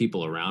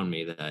people around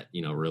me that,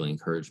 really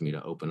encouraged me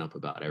to open up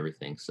about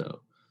everything.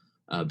 So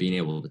being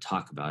able to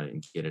talk about it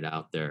and get it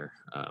out there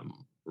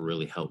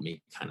really helped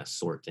me kind of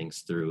sort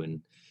things through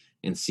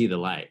and see the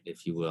light,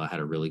 if you will. I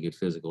had a really good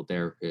physical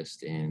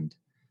therapist, and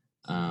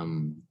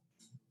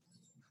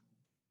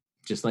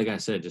just like I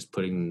said, just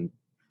putting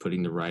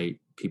the right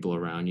people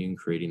around you and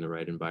creating the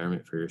right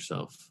environment for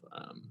yourself.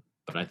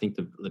 But I think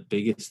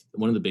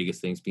one of the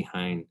biggest things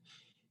behind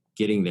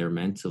getting there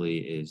mentally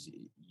is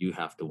you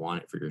have to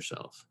want it for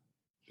yourself.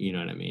 You know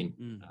what I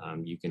mean?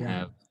 You can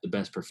have the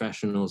best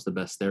professionals, the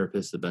best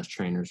therapists, the best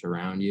trainers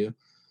around you,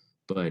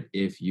 but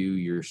if you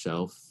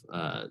yourself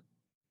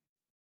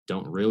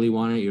don't really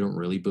want it, you don't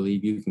really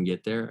believe you can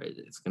get there,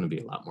 it's going to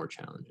be a lot more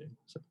challenging.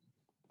 So.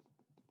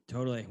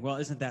 Totally. Well,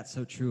 isn't that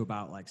so true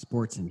about, like,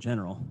 sports in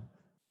general?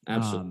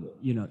 Absolutely.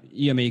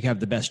 You can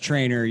have the best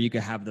trainer, you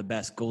could have the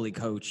best goalie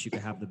coach, you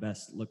could have the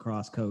best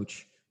lacrosse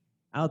coach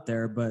out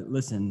there, but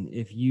listen,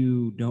 if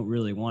you don't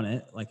really want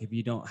it, like, if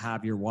you don't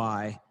have your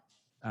why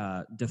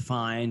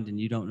defined and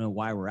you don't know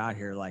why we're out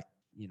here, like,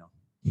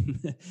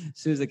 as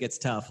soon as it gets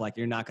tough, like,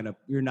 you're not gonna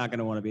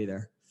want to be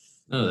there.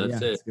 No,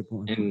 that's it. That's a good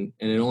point. And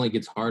it only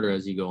gets harder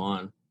as you go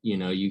on.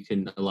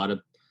 A lot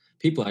of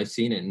people, I've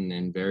seen it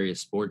in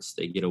various sports,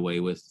 they get away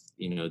with,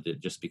 that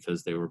just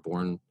because they were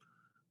born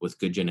with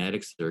good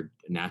genetics, they're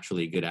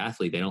naturally a good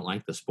athlete. They don't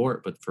like the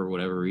sport, but for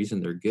whatever reason,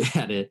 they're good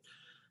at it.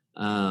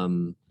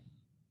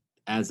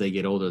 As they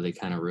get older, they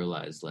kind of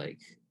realize like,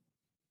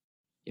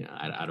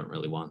 I don't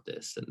really want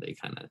this. And they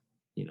kind of,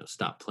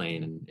 stop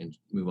playing and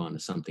move on to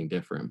something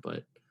different.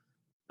 But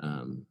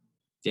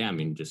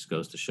just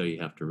goes to show you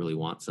have to really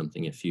want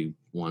something if you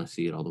want to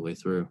see it all the way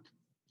through.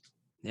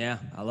 Yeah,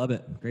 I love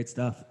it. Great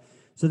stuff.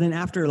 So then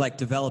after like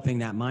developing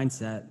that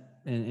mindset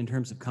in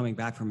terms of coming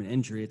back from an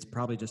injury, it's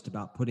probably just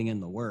about putting in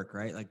the work,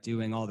 right? Like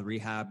doing all the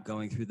rehab,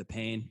 going through the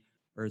pain,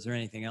 or is there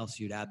anything else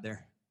you'd add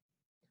there?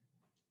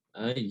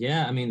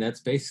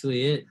 That's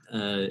basically it,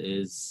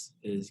 is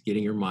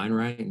getting your mind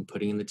right and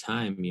putting in the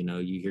time.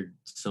 You hear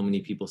so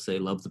many people say,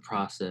 love the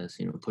process,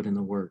 put in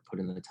the work, put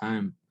in the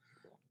time.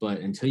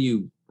 But until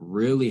you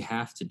really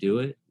have to do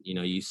it,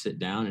 you sit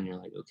down and you're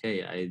like,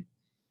 okay,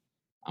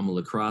 I'm a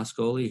lacrosse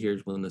goalie.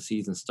 Here's when the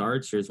season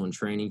starts. Here's when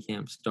training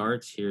camp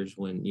starts. Here's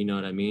when,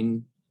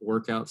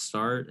 workouts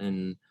start.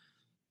 And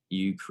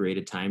you create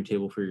a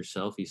timetable for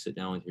yourself. You sit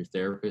down with your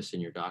therapist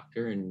and your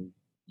doctor and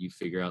you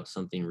figure out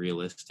something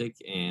realistic,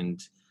 and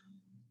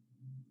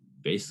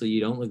basically you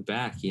don't look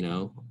back.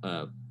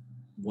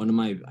 One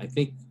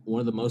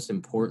of the most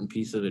important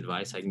pieces of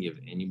advice I can give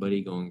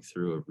anybody going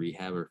through a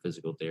rehab or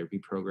physical therapy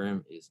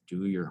program is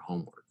do your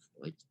homework.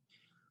 Like,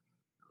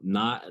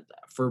 not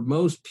for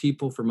most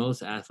people, for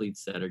most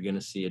athletes that are going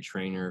to see a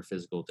trainer or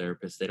physical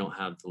therapist, they don't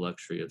have the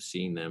luxury of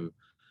seeing them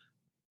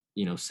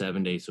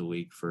 7 days a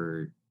week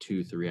for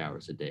 2-3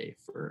 hours a day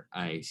for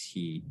ice,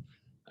 heat,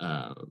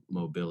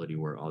 mobility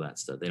work, all that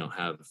stuff. They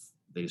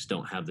just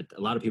don't have a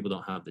lot of people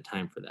don't have the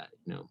time for that,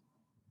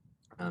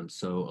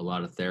 so a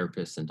lot of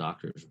therapists and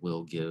doctors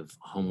will give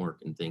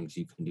homework and things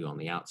you can do on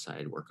the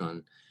outside, work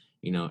on,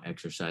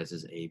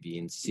 exercises A, B,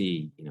 and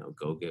C,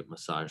 go get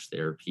massage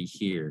therapy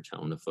here,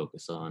 tell them to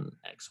focus on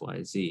X,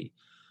 Y, Z.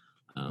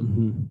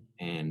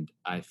 And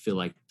I feel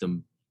like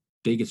the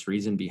biggest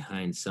reason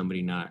behind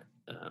somebody not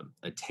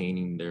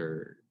attaining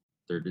their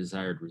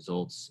desired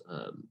results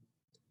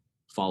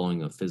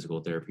following a physical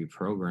therapy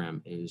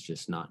program is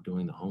just not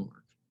doing the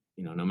homework.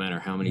 No matter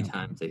how many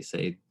times they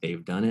say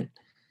they've done it,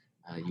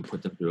 you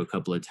put them through a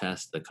couple of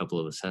tests, a couple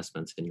of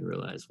assessments, and you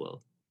realize,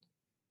 well,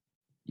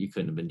 you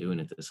couldn't have been doing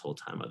it this whole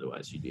time.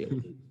 Otherwise you'd be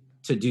able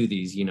to do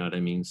these, you know what I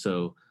mean?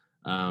 So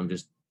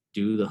just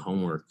do the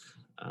homework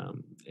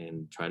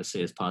and try to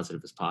stay as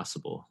positive as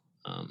possible.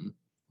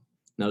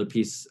 Another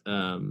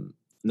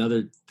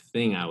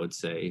thing I would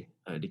say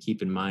to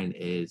keep in mind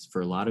is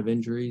for a lot of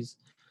injuries,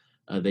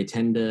 they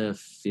tend to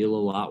feel a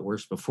lot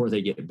worse before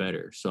they get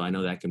better. So I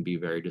know that can be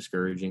very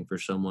discouraging for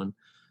someone.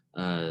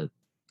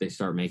 They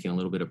start making a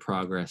little bit of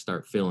progress,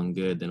 start feeling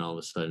good, then all of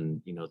a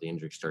sudden, the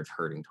injury starts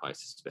hurting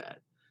twice as bad.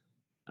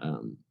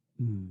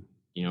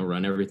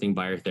 Run everything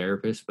by your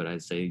therapist, but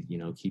I'd say,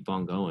 keep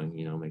on going,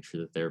 make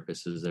sure the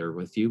therapist is there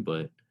with you.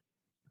 But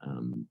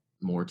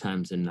more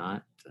times than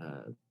not,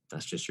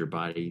 that's just your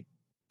body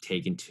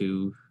taking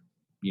to,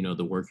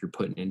 the work you're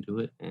putting into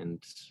it,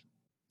 and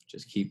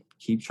just keep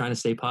trying to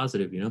stay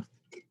positive,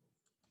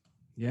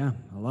 Yeah,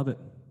 I love it.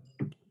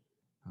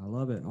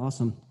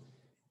 Awesome.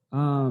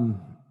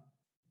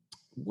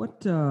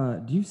 What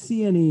do you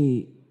see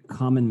any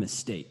common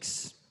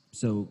mistakes?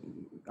 So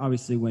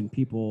obviously when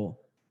people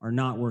are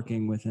not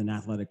working with an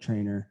athletic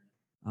trainer,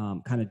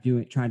 trying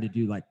to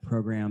do like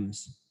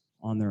programs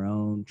on their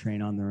own,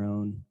 train on their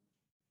own.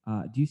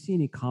 Do you see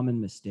any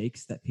common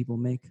mistakes that people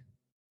make?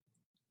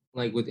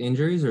 Like with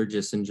injuries or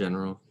just in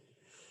general?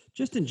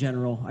 Just in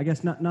general, I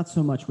guess not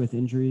so much with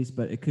injuries,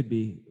 but it could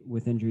be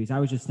with injuries. I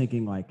was just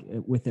thinking like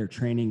with their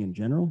training in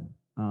general.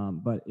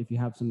 But if you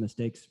have some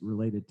mistakes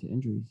related to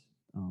injuries,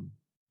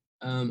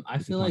 I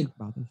feel like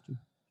about those too.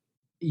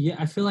 Yeah,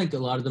 I feel like a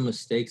lot of the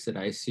mistakes that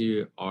I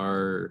see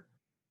are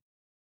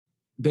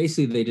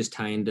basically they just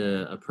tie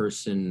into a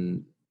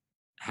person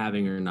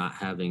having or not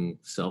having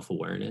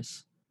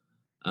self-awareness.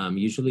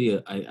 Usually,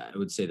 I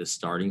would say the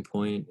starting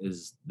point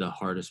is the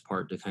hardest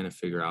part to kind of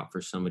figure out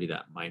for somebody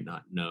that might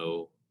not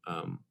know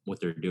what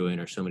they're doing,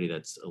 or somebody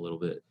that's a little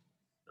bit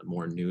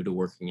more new to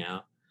working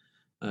out.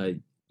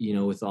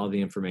 With all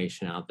the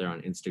information out there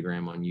on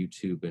Instagram, on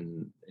YouTube,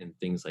 and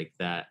things like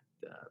that,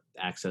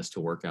 access to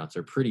workouts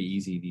are pretty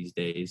easy these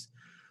days.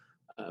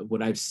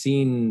 What I've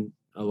seen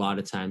a lot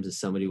of times is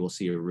somebody will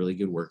see a really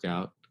good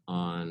workout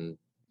on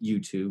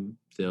YouTube.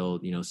 They'll,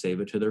 save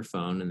it to their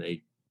phone, and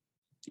they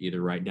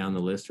either write down the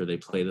list or they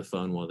play the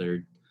phone while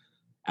they're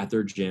at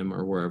their gym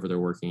or wherever they're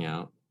working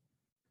out.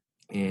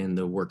 And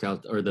the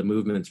workout or the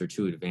movements are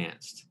too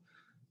advanced.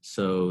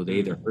 So they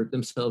either hurt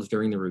themselves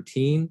during the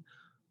routine,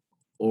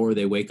 or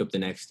they wake up the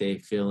next day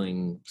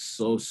feeling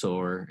so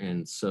sore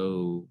and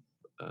so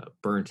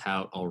burnt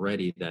out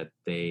already that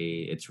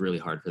it's really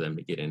hard for them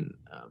to get in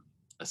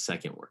a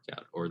second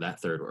workout or that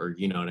third, or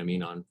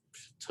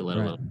let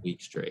alone a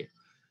week straight.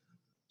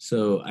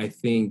 So I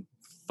think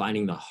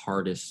finding that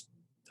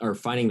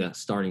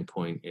starting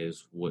point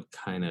is what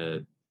kind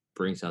of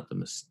brings out the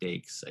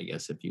mistakes, I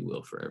guess, if you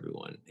will, for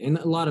everyone. And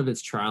a lot of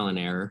it's trial and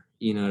error.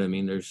 You know what I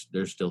mean? There's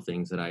still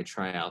things that I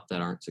try out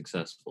that aren't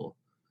successful.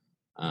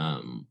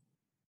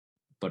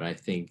 But I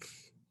think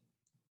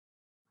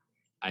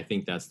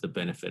that's the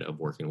benefit of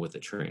working with a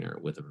trainer,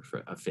 with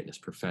a fitness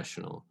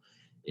professional,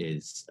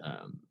 is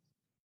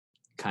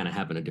kind of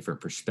having a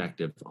different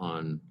perspective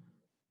on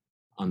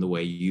the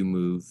way you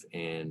move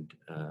and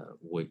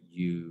what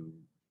you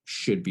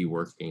should be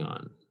working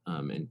on,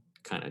 and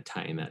kind of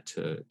tying that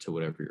to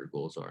whatever your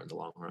goals are in the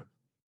long run.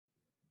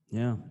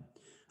 Yeah.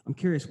 I'm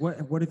curious,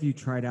 what have you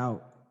tried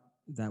out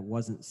that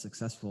wasn't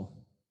successful?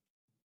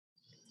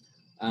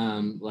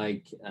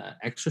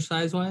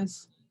 Exercise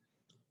wise?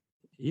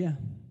 Yeah.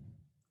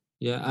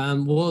 Yeah.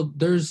 Well,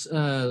 there's,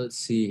 let's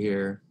see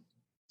here.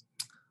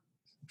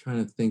 I'm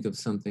trying to think of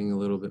something a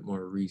little bit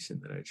more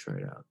recent that I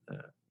tried out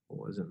that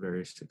wasn't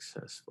very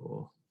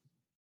successful.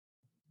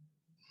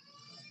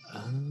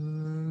 Let's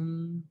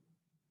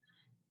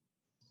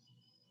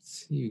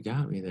see, you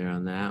got me there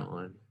on that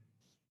one.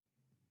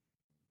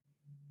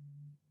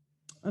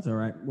 That's all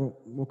right.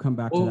 We'll come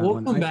back to that We'll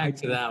one. come back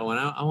to that one.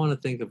 I want to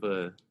think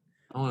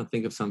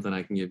of something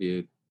I can give you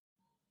a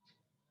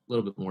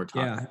little bit more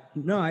time. Yeah.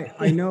 No,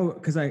 I know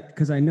because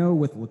I know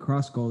with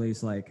lacrosse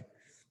goalies, like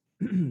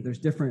there's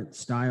different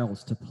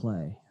styles to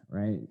play,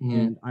 right? Mm-hmm.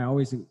 And I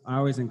always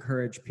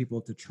encourage people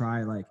to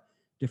try like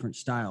different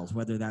styles,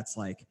 whether that's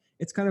like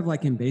it's kind of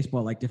like in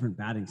baseball, like different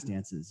batting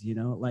stances,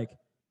 like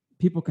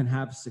people can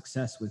have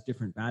success with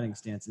different batting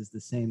stances,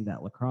 the same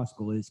that lacrosse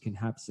goalies can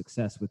have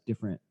success with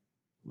different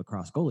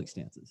lacrosse goalie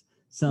stances.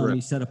 Some Right.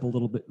 you set up a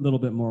little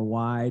bit more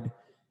wide.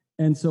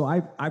 And so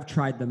I've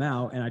tried them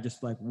out and I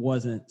just like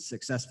wasn't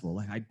successful.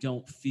 Like I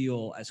don't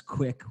feel as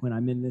quick when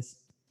I'm in this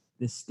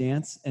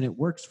stance, and it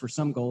works for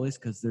some goalies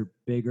because they're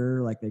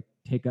bigger, like they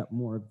take up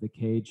more of the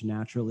cage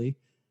naturally.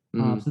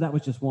 So that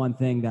was just one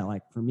thing that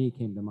like for me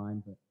came to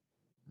mind. But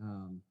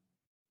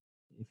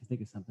if you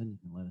think of something, you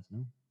can let us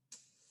know.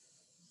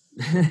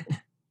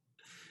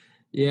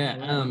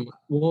 Yeah.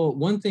 Well,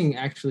 one thing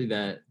actually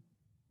that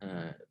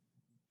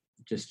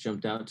just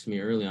jumped out to me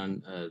early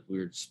on, we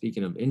were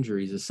speaking of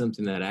injuries, is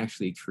something that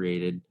actually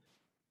created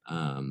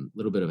a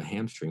little bit of a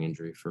hamstring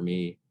injury for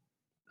me.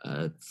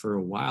 For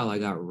a while, I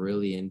got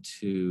really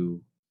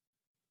into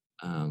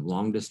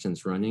long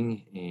distance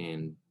running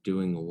and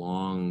doing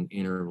long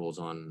intervals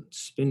on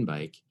spin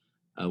bike,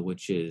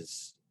 which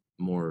is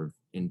more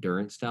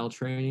endurance style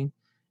training.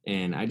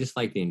 And I just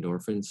like the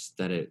endorphins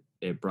that it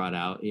brought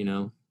out,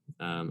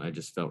 I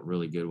just felt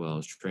really good while I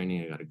was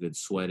training. I got a good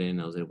sweat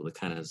in. I was able to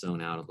kind of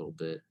zone out a little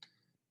bit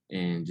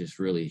and just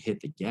really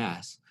hit the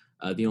gas.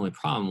 The only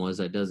problem was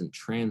that doesn't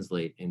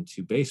translate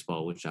into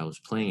baseball, which I was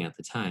playing at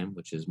the time,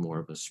 which is more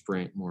of a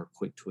sprint, more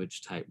quick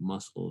twitch type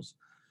muscles.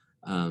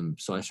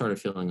 So I started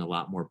feeling a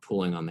lot more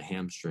pulling on the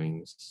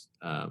hamstrings.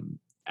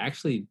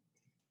 Actually,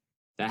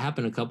 that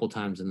happened a couple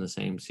times in the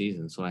same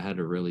season. So I had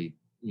to really,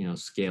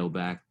 scale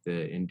back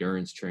the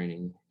endurance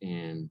training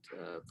and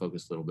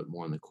focus a little bit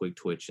more on the quick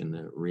twitch and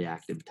the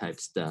reactive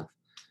type stuff.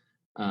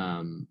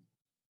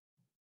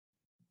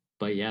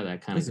 But yeah,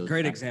 that kind of That's a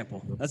great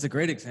example. That's a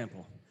great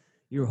example.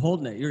 You're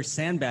holding it. You're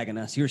sandbagging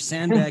us. You're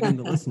sandbagging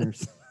the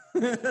listeners.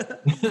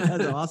 That's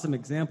an awesome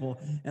example.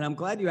 And I'm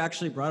glad you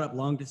actually brought up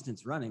long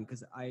distance running,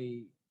 because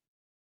I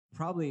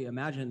probably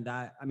imagine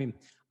that. I mean,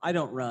 I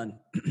don't run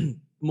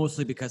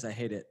mostly because I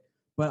hate it.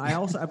 But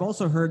I've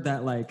also heard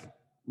that like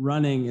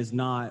running is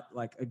not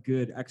like a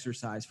good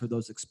exercise for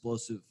those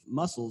explosive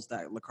muscles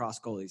that lacrosse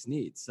goalies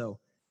need. So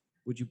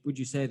would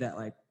you say that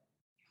like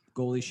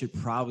goalies should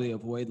probably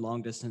avoid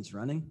long distance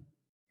running?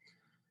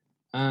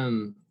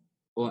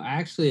 Well,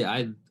 actually,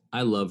 I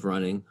love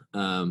running.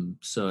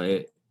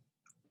 So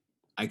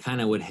I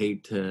kind of would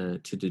hate to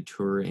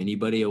deter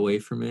anybody away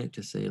from it,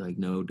 to say like,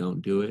 no,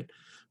 don't do it.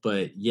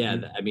 But yeah,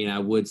 I mean, I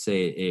would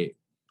say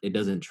it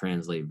doesn't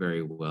translate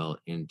very well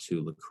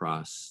into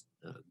lacrosse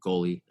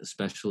goalie,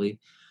 especially.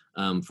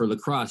 For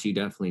lacrosse, you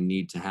definitely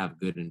need to have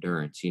good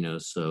endurance,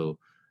 so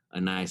a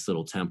nice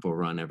little tempo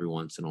run every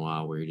once in a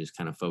while where you're just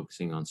kind of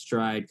focusing on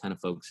stride, kind of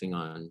focusing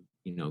on,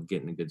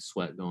 getting a good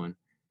sweat going.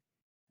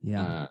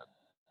 Yeah.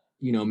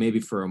 Maybe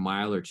for a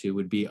mile or two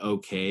would be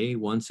okay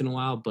once in a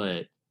while,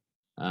 but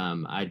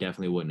I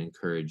definitely wouldn't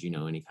encourage,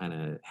 any kind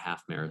of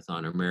half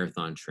marathon or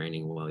marathon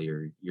training while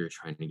you're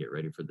trying to get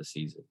ready for the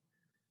season.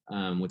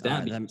 With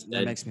that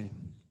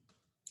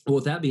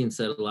being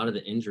said, a lot of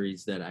the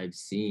injuries that I've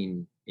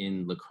seen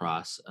in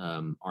lacrosse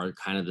are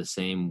kind of the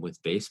same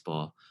with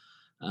baseball.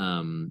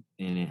 And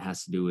it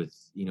has to do with,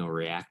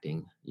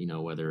 reacting,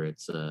 whether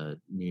it's, the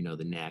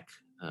neck,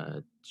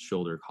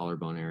 shoulder,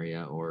 collarbone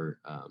area, or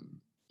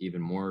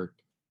even more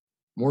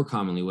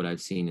commonly what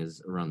I've seen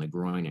is around the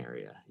groin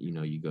area.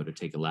 You go to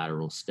take a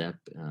lateral step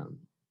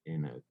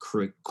in a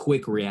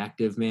quick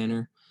reactive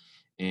manner,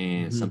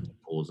 and something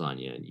pulls on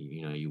you, and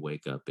you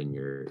wake up and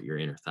your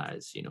inner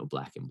thighs,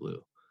 black and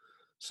blue.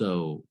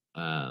 So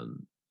I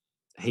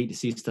hate to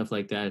see stuff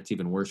like that. It's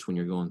even worse when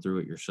you're going through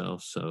it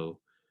yourself. So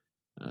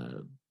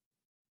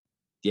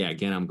yeah,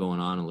 again, I'm going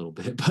on a little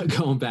bit, but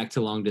going back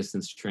to long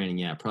distance training,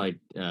 yeah, probably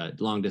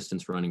long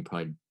distance running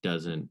probably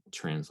doesn't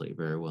translate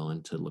very well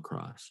into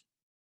lacrosse.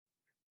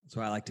 That's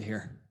what I like to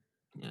hear.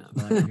 Yeah.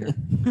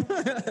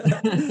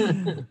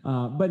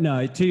 But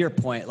no, to your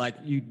point,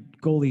 like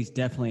goalies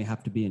definitely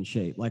have to be in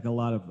shape. Like a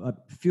lot of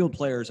field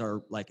players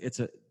are like,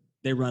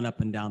 they run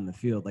up and down the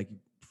field. Like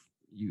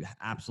you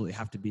absolutely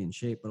have to be in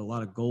shape. But a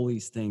lot of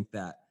goalies think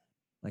that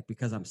like,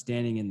 because I'm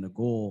standing in the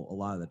goal a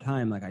lot of the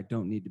time, like I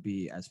don't need to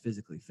be as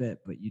physically fit,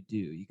 but you do.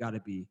 You got to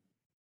be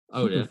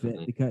super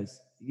fit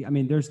because I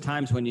mean, there's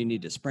times when you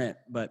need to sprint,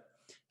 but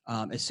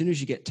as soon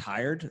as you get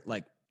tired,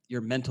 like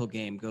your mental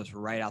game goes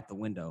right out the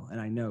window. And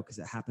I know because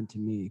it happened to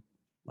me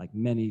like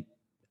many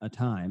a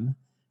time.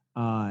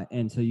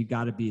 And so you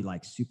got to be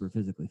like super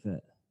physically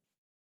fit.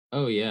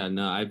 Oh yeah,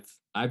 no,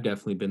 I've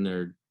definitely been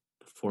there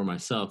for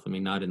myself. I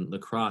mean, not in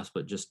lacrosse,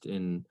 but just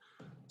in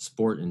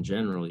sport in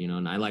general,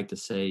 and I like to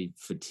say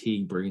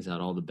fatigue brings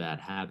out all the bad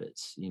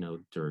habits,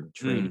 during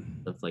training,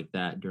 stuff like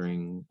that,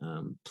 during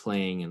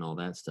playing and all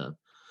that stuff.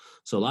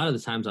 So a lot of the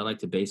times I like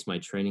to base my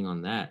training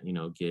on that,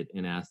 get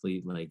an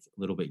athlete like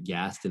a little bit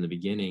gassed in the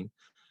beginning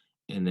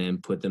and then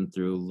put them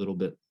through a little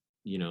bit,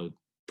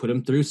 put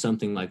them through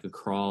something like a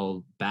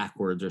crawl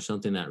backwards or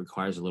something that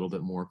requires a little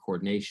bit more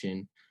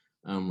coordination,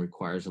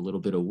 requires a little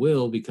bit of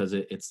will because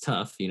it's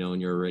tough, and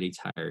you're already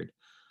tired.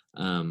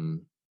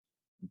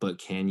 But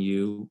can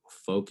you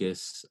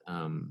focus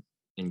and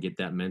get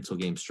that mental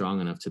game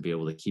strong enough to be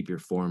able to keep your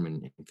form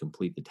and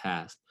complete the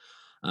task?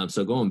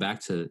 So going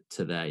back to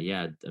that,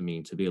 yeah, I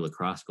mean, to be a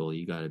lacrosse goalie,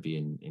 you got to be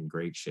in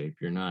great shape.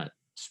 You're not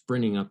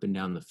sprinting up and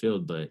down the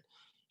field, but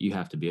you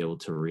have to be able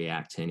to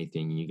react to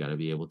anything. You got to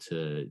be able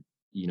to,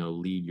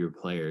 lead your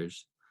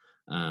players.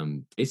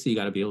 Basically, you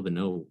got to be able to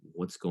know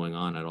what's going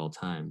on at all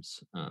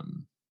times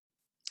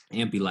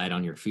and be light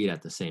on your feet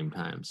at the same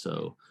time.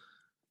 So,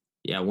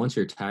 yeah, once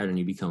you're tired and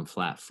you become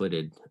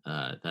flat-footed,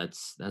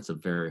 that's a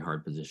very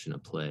hard position to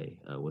play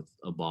with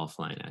a ball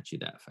flying at you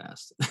that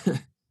fast.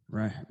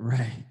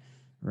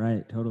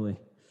 Right. Totally.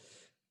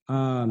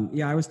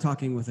 Yeah, I was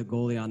talking with a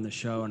goalie on the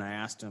show, and I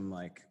asked him,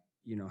 like,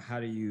 how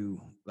do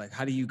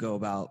you go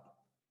about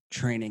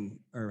training,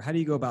 or how do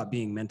you go about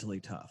being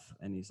mentally tough?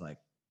 And he's like,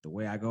 the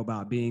way I go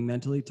about being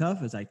mentally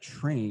tough is I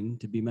train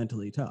to be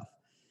mentally tough.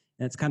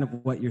 And it's kind of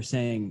what you're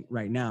saying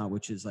right now,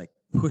 which is like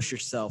push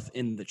yourself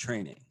in the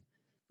training.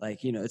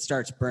 Like, it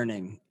starts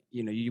burning,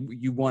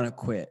 you want to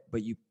quit,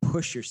 but you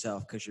push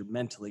yourself because you're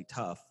mentally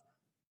tough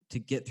to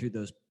get through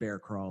those bear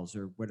crawls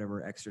or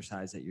whatever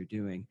exercise that you're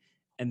doing.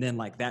 And then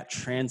like that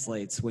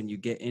translates when you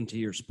get into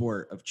your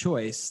sport of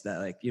choice, that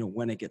like,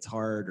 when it gets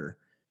hard, or,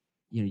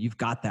 you've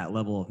got that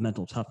level of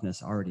mental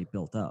toughness already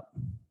built up.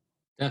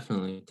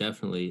 Definitely.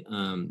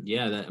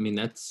 Yeah,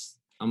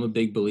 I'm a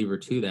big believer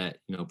too, that,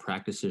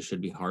 practices should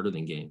be harder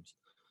than games.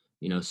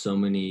 In so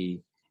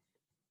many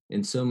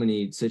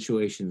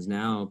situations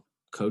now,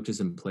 coaches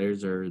and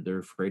players they're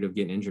afraid of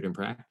getting injured in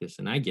practice.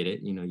 And I get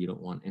it, you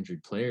don't want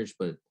injured players,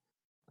 but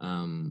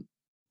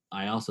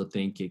I also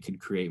think it could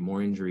create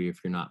more injury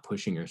if you're not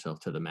pushing yourself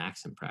to the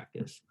max in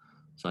practice.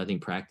 So I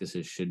think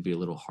practices should be a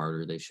little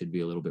harder. They should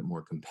be a little bit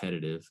more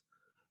competitive.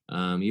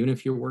 Even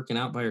if you're working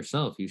out by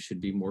yourself, you should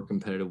be more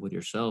competitive with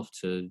yourself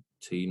to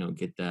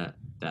get that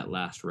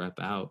last rep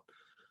out,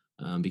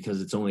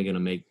 because it's only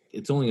going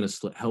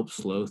to help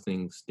slow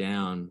things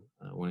down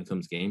when it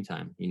comes game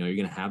time. You're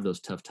going to have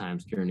those tough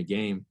times during a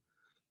game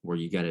where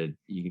you got to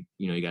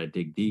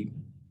dig deep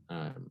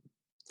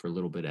for a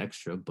little bit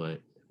extra, but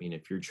I mean,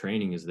 if your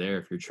training is there,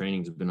 if your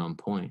training's been on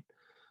point,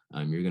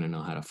 you're going to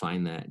know how to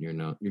find that. You're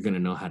going to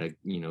know how to,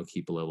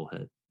 keep a level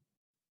head.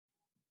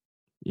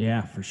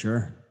 Yeah, for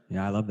sure.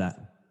 Yeah, I love that.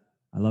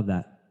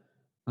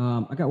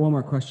 I got one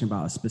more question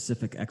about a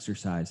specific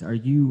exercise. Are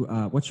you,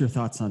 what's your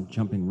thoughts on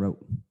jumping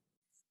rope?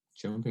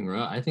 Jumping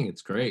rope, I think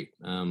it's great.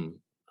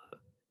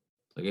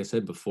 Like I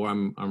said before,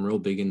 I'm real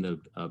big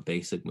into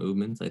basic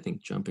movements. I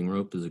think jumping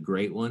rope is a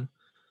great one.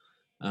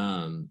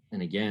 And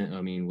again, I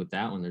mean, with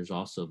that one, there's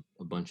also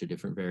a bunch of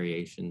different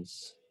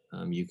variations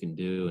you can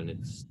do, and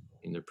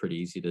they're pretty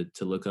easy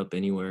to look up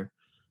anywhere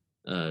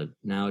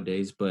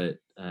nowadays. But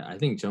I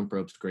think jump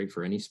rope's great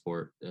for any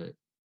sport.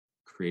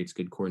 Creates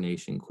good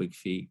coordination, quick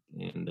feet,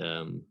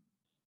 and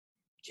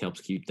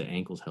helps keep the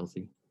ankles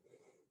healthy.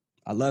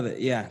 I love it.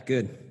 Yeah,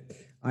 good.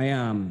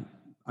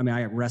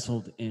 I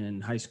wrestled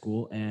in high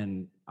school,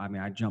 and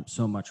I jumped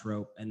so much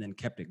rope and then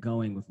kept it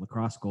going with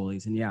lacrosse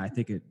goalies. And yeah, I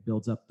think it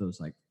builds up those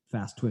like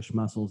fast twitch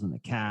muscles in the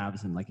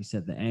calves, and like you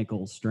said, the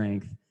ankle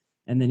strength.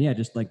 And then, yeah,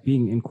 just like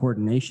being in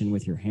coordination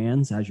with your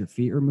hands as your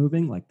feet are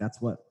moving, like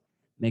that's what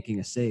making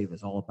a save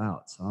is all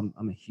about. So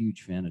I'm a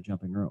huge fan of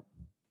jumping rope.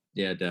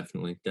 Yeah,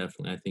 definitely.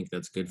 I think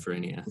that's good for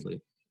any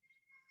athlete.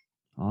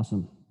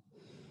 Awesome.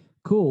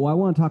 Cool. Well, I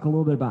want to talk a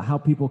little bit about how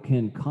people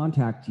can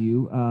contact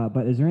you,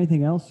 but is there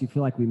anything else you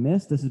feel like we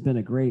missed? This has been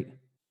a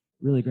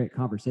really great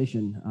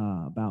conversation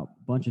about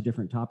a bunch of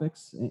different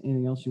topics.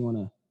 Anything else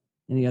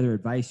any other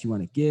advice you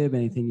want to give?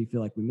 Anything you feel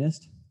like we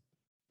missed?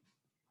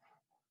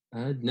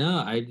 No,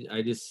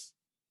 I just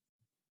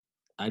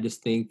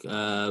think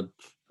I'm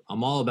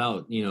all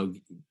about,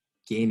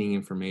 gaining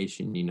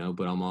information,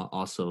 but I'm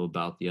also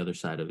about the other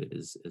side of it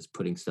is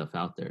putting stuff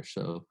out there.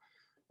 So,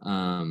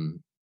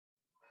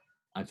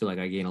 I feel like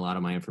I gain a lot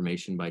of my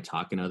information by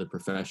talking to other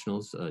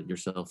professionals,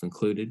 yourself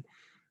included.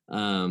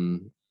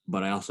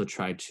 But I also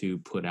try to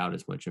put out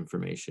as much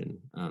information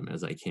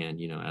as I can,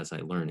 as I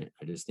learn it.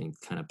 I just think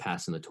kind of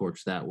passing the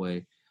torch that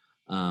way,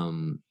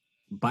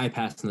 by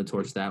passing the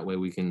torch that way,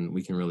 we can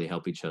really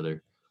help each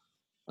other,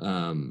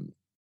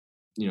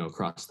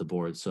 across the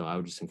board. So I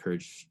would just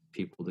encourage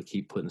people to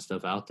keep putting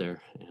stuff out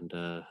there, and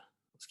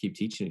let's keep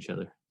teaching each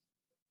other.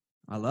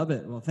 I love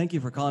it. Well, thank you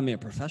for calling me a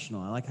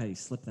professional. I like how you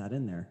slipped that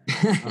in there.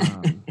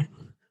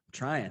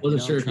 Trying.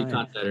 Wasn't sure if you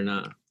caught that or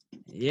not.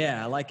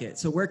 Yeah, I like it.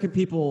 So where can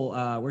people,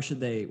 where should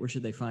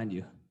they find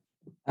you?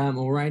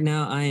 Well, right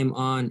now I am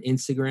on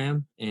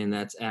Instagram, and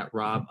that's at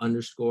Rob_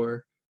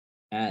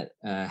 at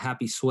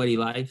Happy Sweaty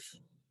Life.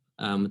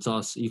 It's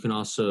also, you can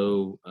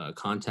also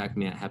contact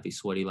me at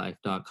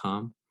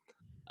happysweatylife.com.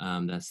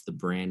 That's the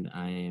brand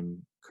I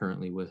am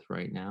currently with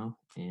right now.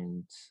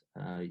 And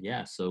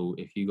so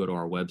if you go to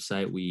our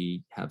website,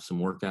 we have some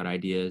workout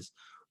ideas.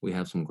 We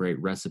have some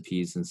great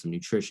recipes and some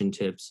nutrition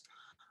tips.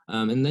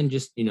 And then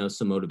just,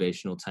 some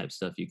motivational type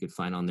stuff you could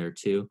find on there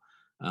too.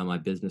 My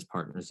business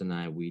partners and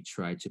I, we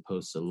try to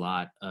post a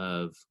lot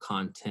of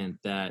content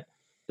that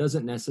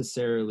doesn't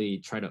necessarily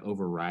try to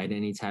override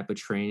any type of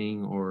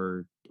training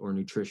or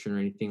nutrition or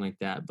anything like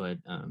that, but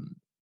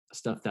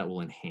stuff that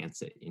will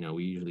enhance it.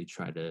 We usually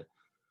try to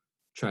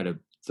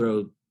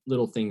throw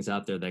little things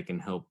out there that can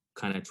help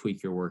kind of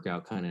tweak your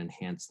workout, kind of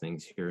enhance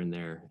things here and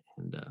there,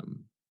 and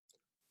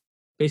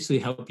basically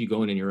help you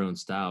go in your own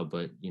style,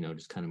 but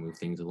just kind of move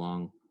things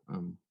along a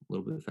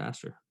little bit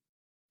faster.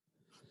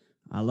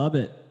 I love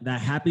it.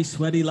 That Happy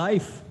Sweaty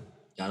Life.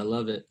 Gotta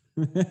love it.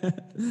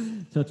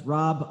 So it's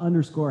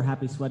Rob_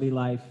 Happy Sweaty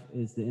Life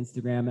is the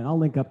Instagram, and I'll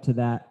link up to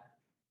that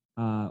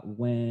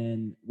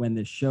when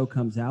this show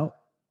comes out.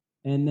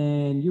 And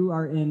then you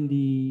are in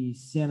the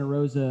Santa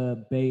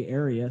Rosa Bay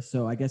area,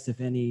 so I guess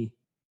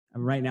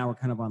right now we're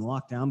kind of on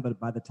lockdown, but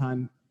by the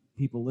time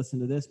people listen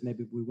to this,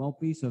 maybe we won't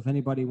be. So if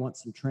anybody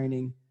wants some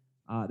training,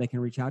 they can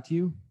reach out to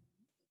you.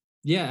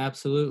 Yeah,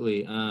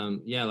 absolutely.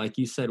 Like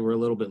you said, we're a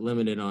little bit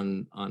limited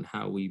on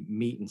how we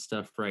meet and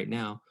stuff right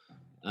now.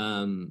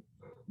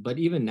 But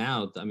even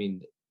now,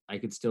 I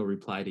could still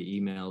reply to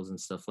emails and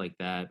stuff like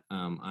that.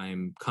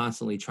 I'm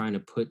constantly trying to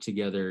put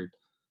together,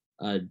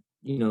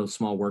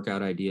 small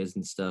workout ideas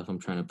and stuff. I'm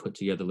trying to put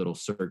together little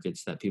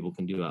circuits that people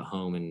can do at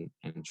home and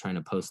trying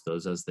to post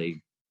those as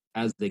they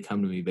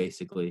come to me,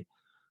 basically,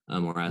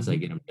 or as I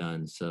get them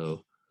done.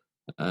 So,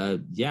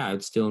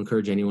 I'd still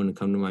encourage anyone to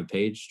come to my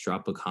page,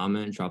 drop a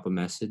comment, drop a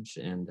message,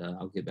 and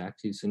I'll get back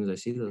to you as soon as I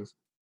see those.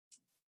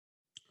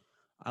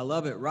 I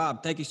love it.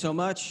 Rob, thank you so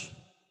much.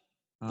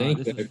 Thank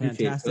you. This is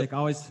fantastic.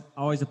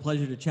 Always a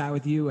pleasure to chat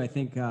with you. I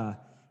think,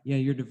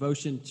 your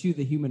devotion to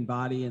the human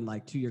body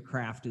and to your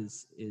craft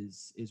is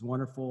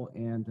wonderful,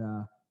 and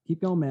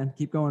keep going, man.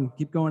 Keep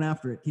going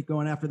after it. Keep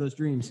going after those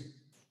dreams.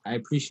 I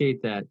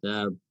appreciate that.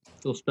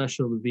 Feel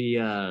special to be,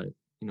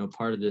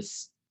 part of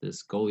this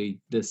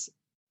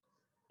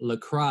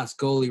lacrosse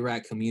goalie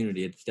rat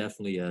community. It's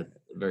definitely a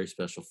very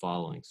special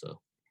following. So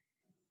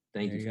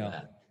thank you for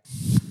that.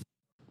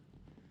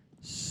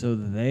 So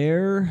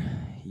there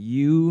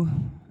you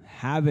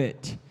have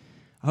it.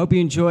 I hope you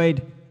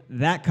enjoyed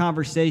that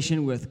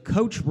conversation with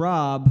Coach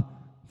Rob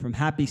from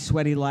Happy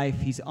Sweaty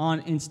Life. He's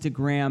on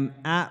Instagram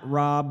at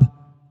Rob_Happy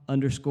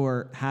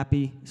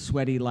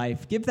Sweaty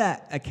Life. Give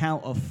that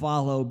account a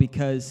follow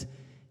because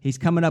he's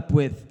coming up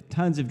with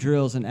tons of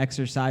drills and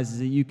exercises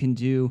that you can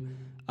do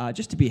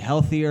just to be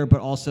healthier,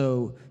 but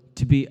also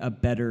to be a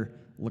better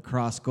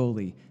lacrosse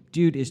goalie.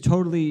 Dude is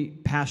totally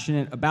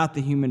passionate about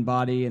the human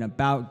body and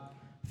about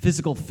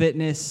physical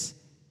fitness.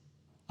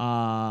 And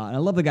I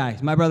love the guy.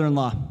 He's my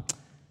brother-in-law.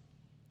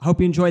 I hope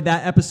you enjoyed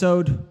that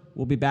episode.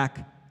 We'll be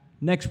back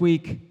next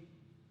week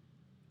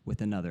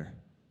with another.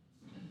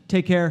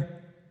 Take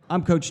care.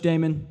 I'm Coach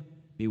Damon.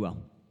 Be well.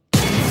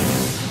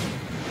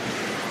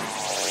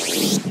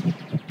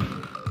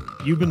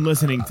 You've been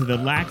listening to the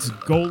Lax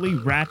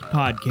Goalie Rat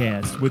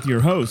Podcast with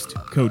your host,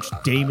 Coach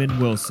Damon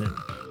Wilson.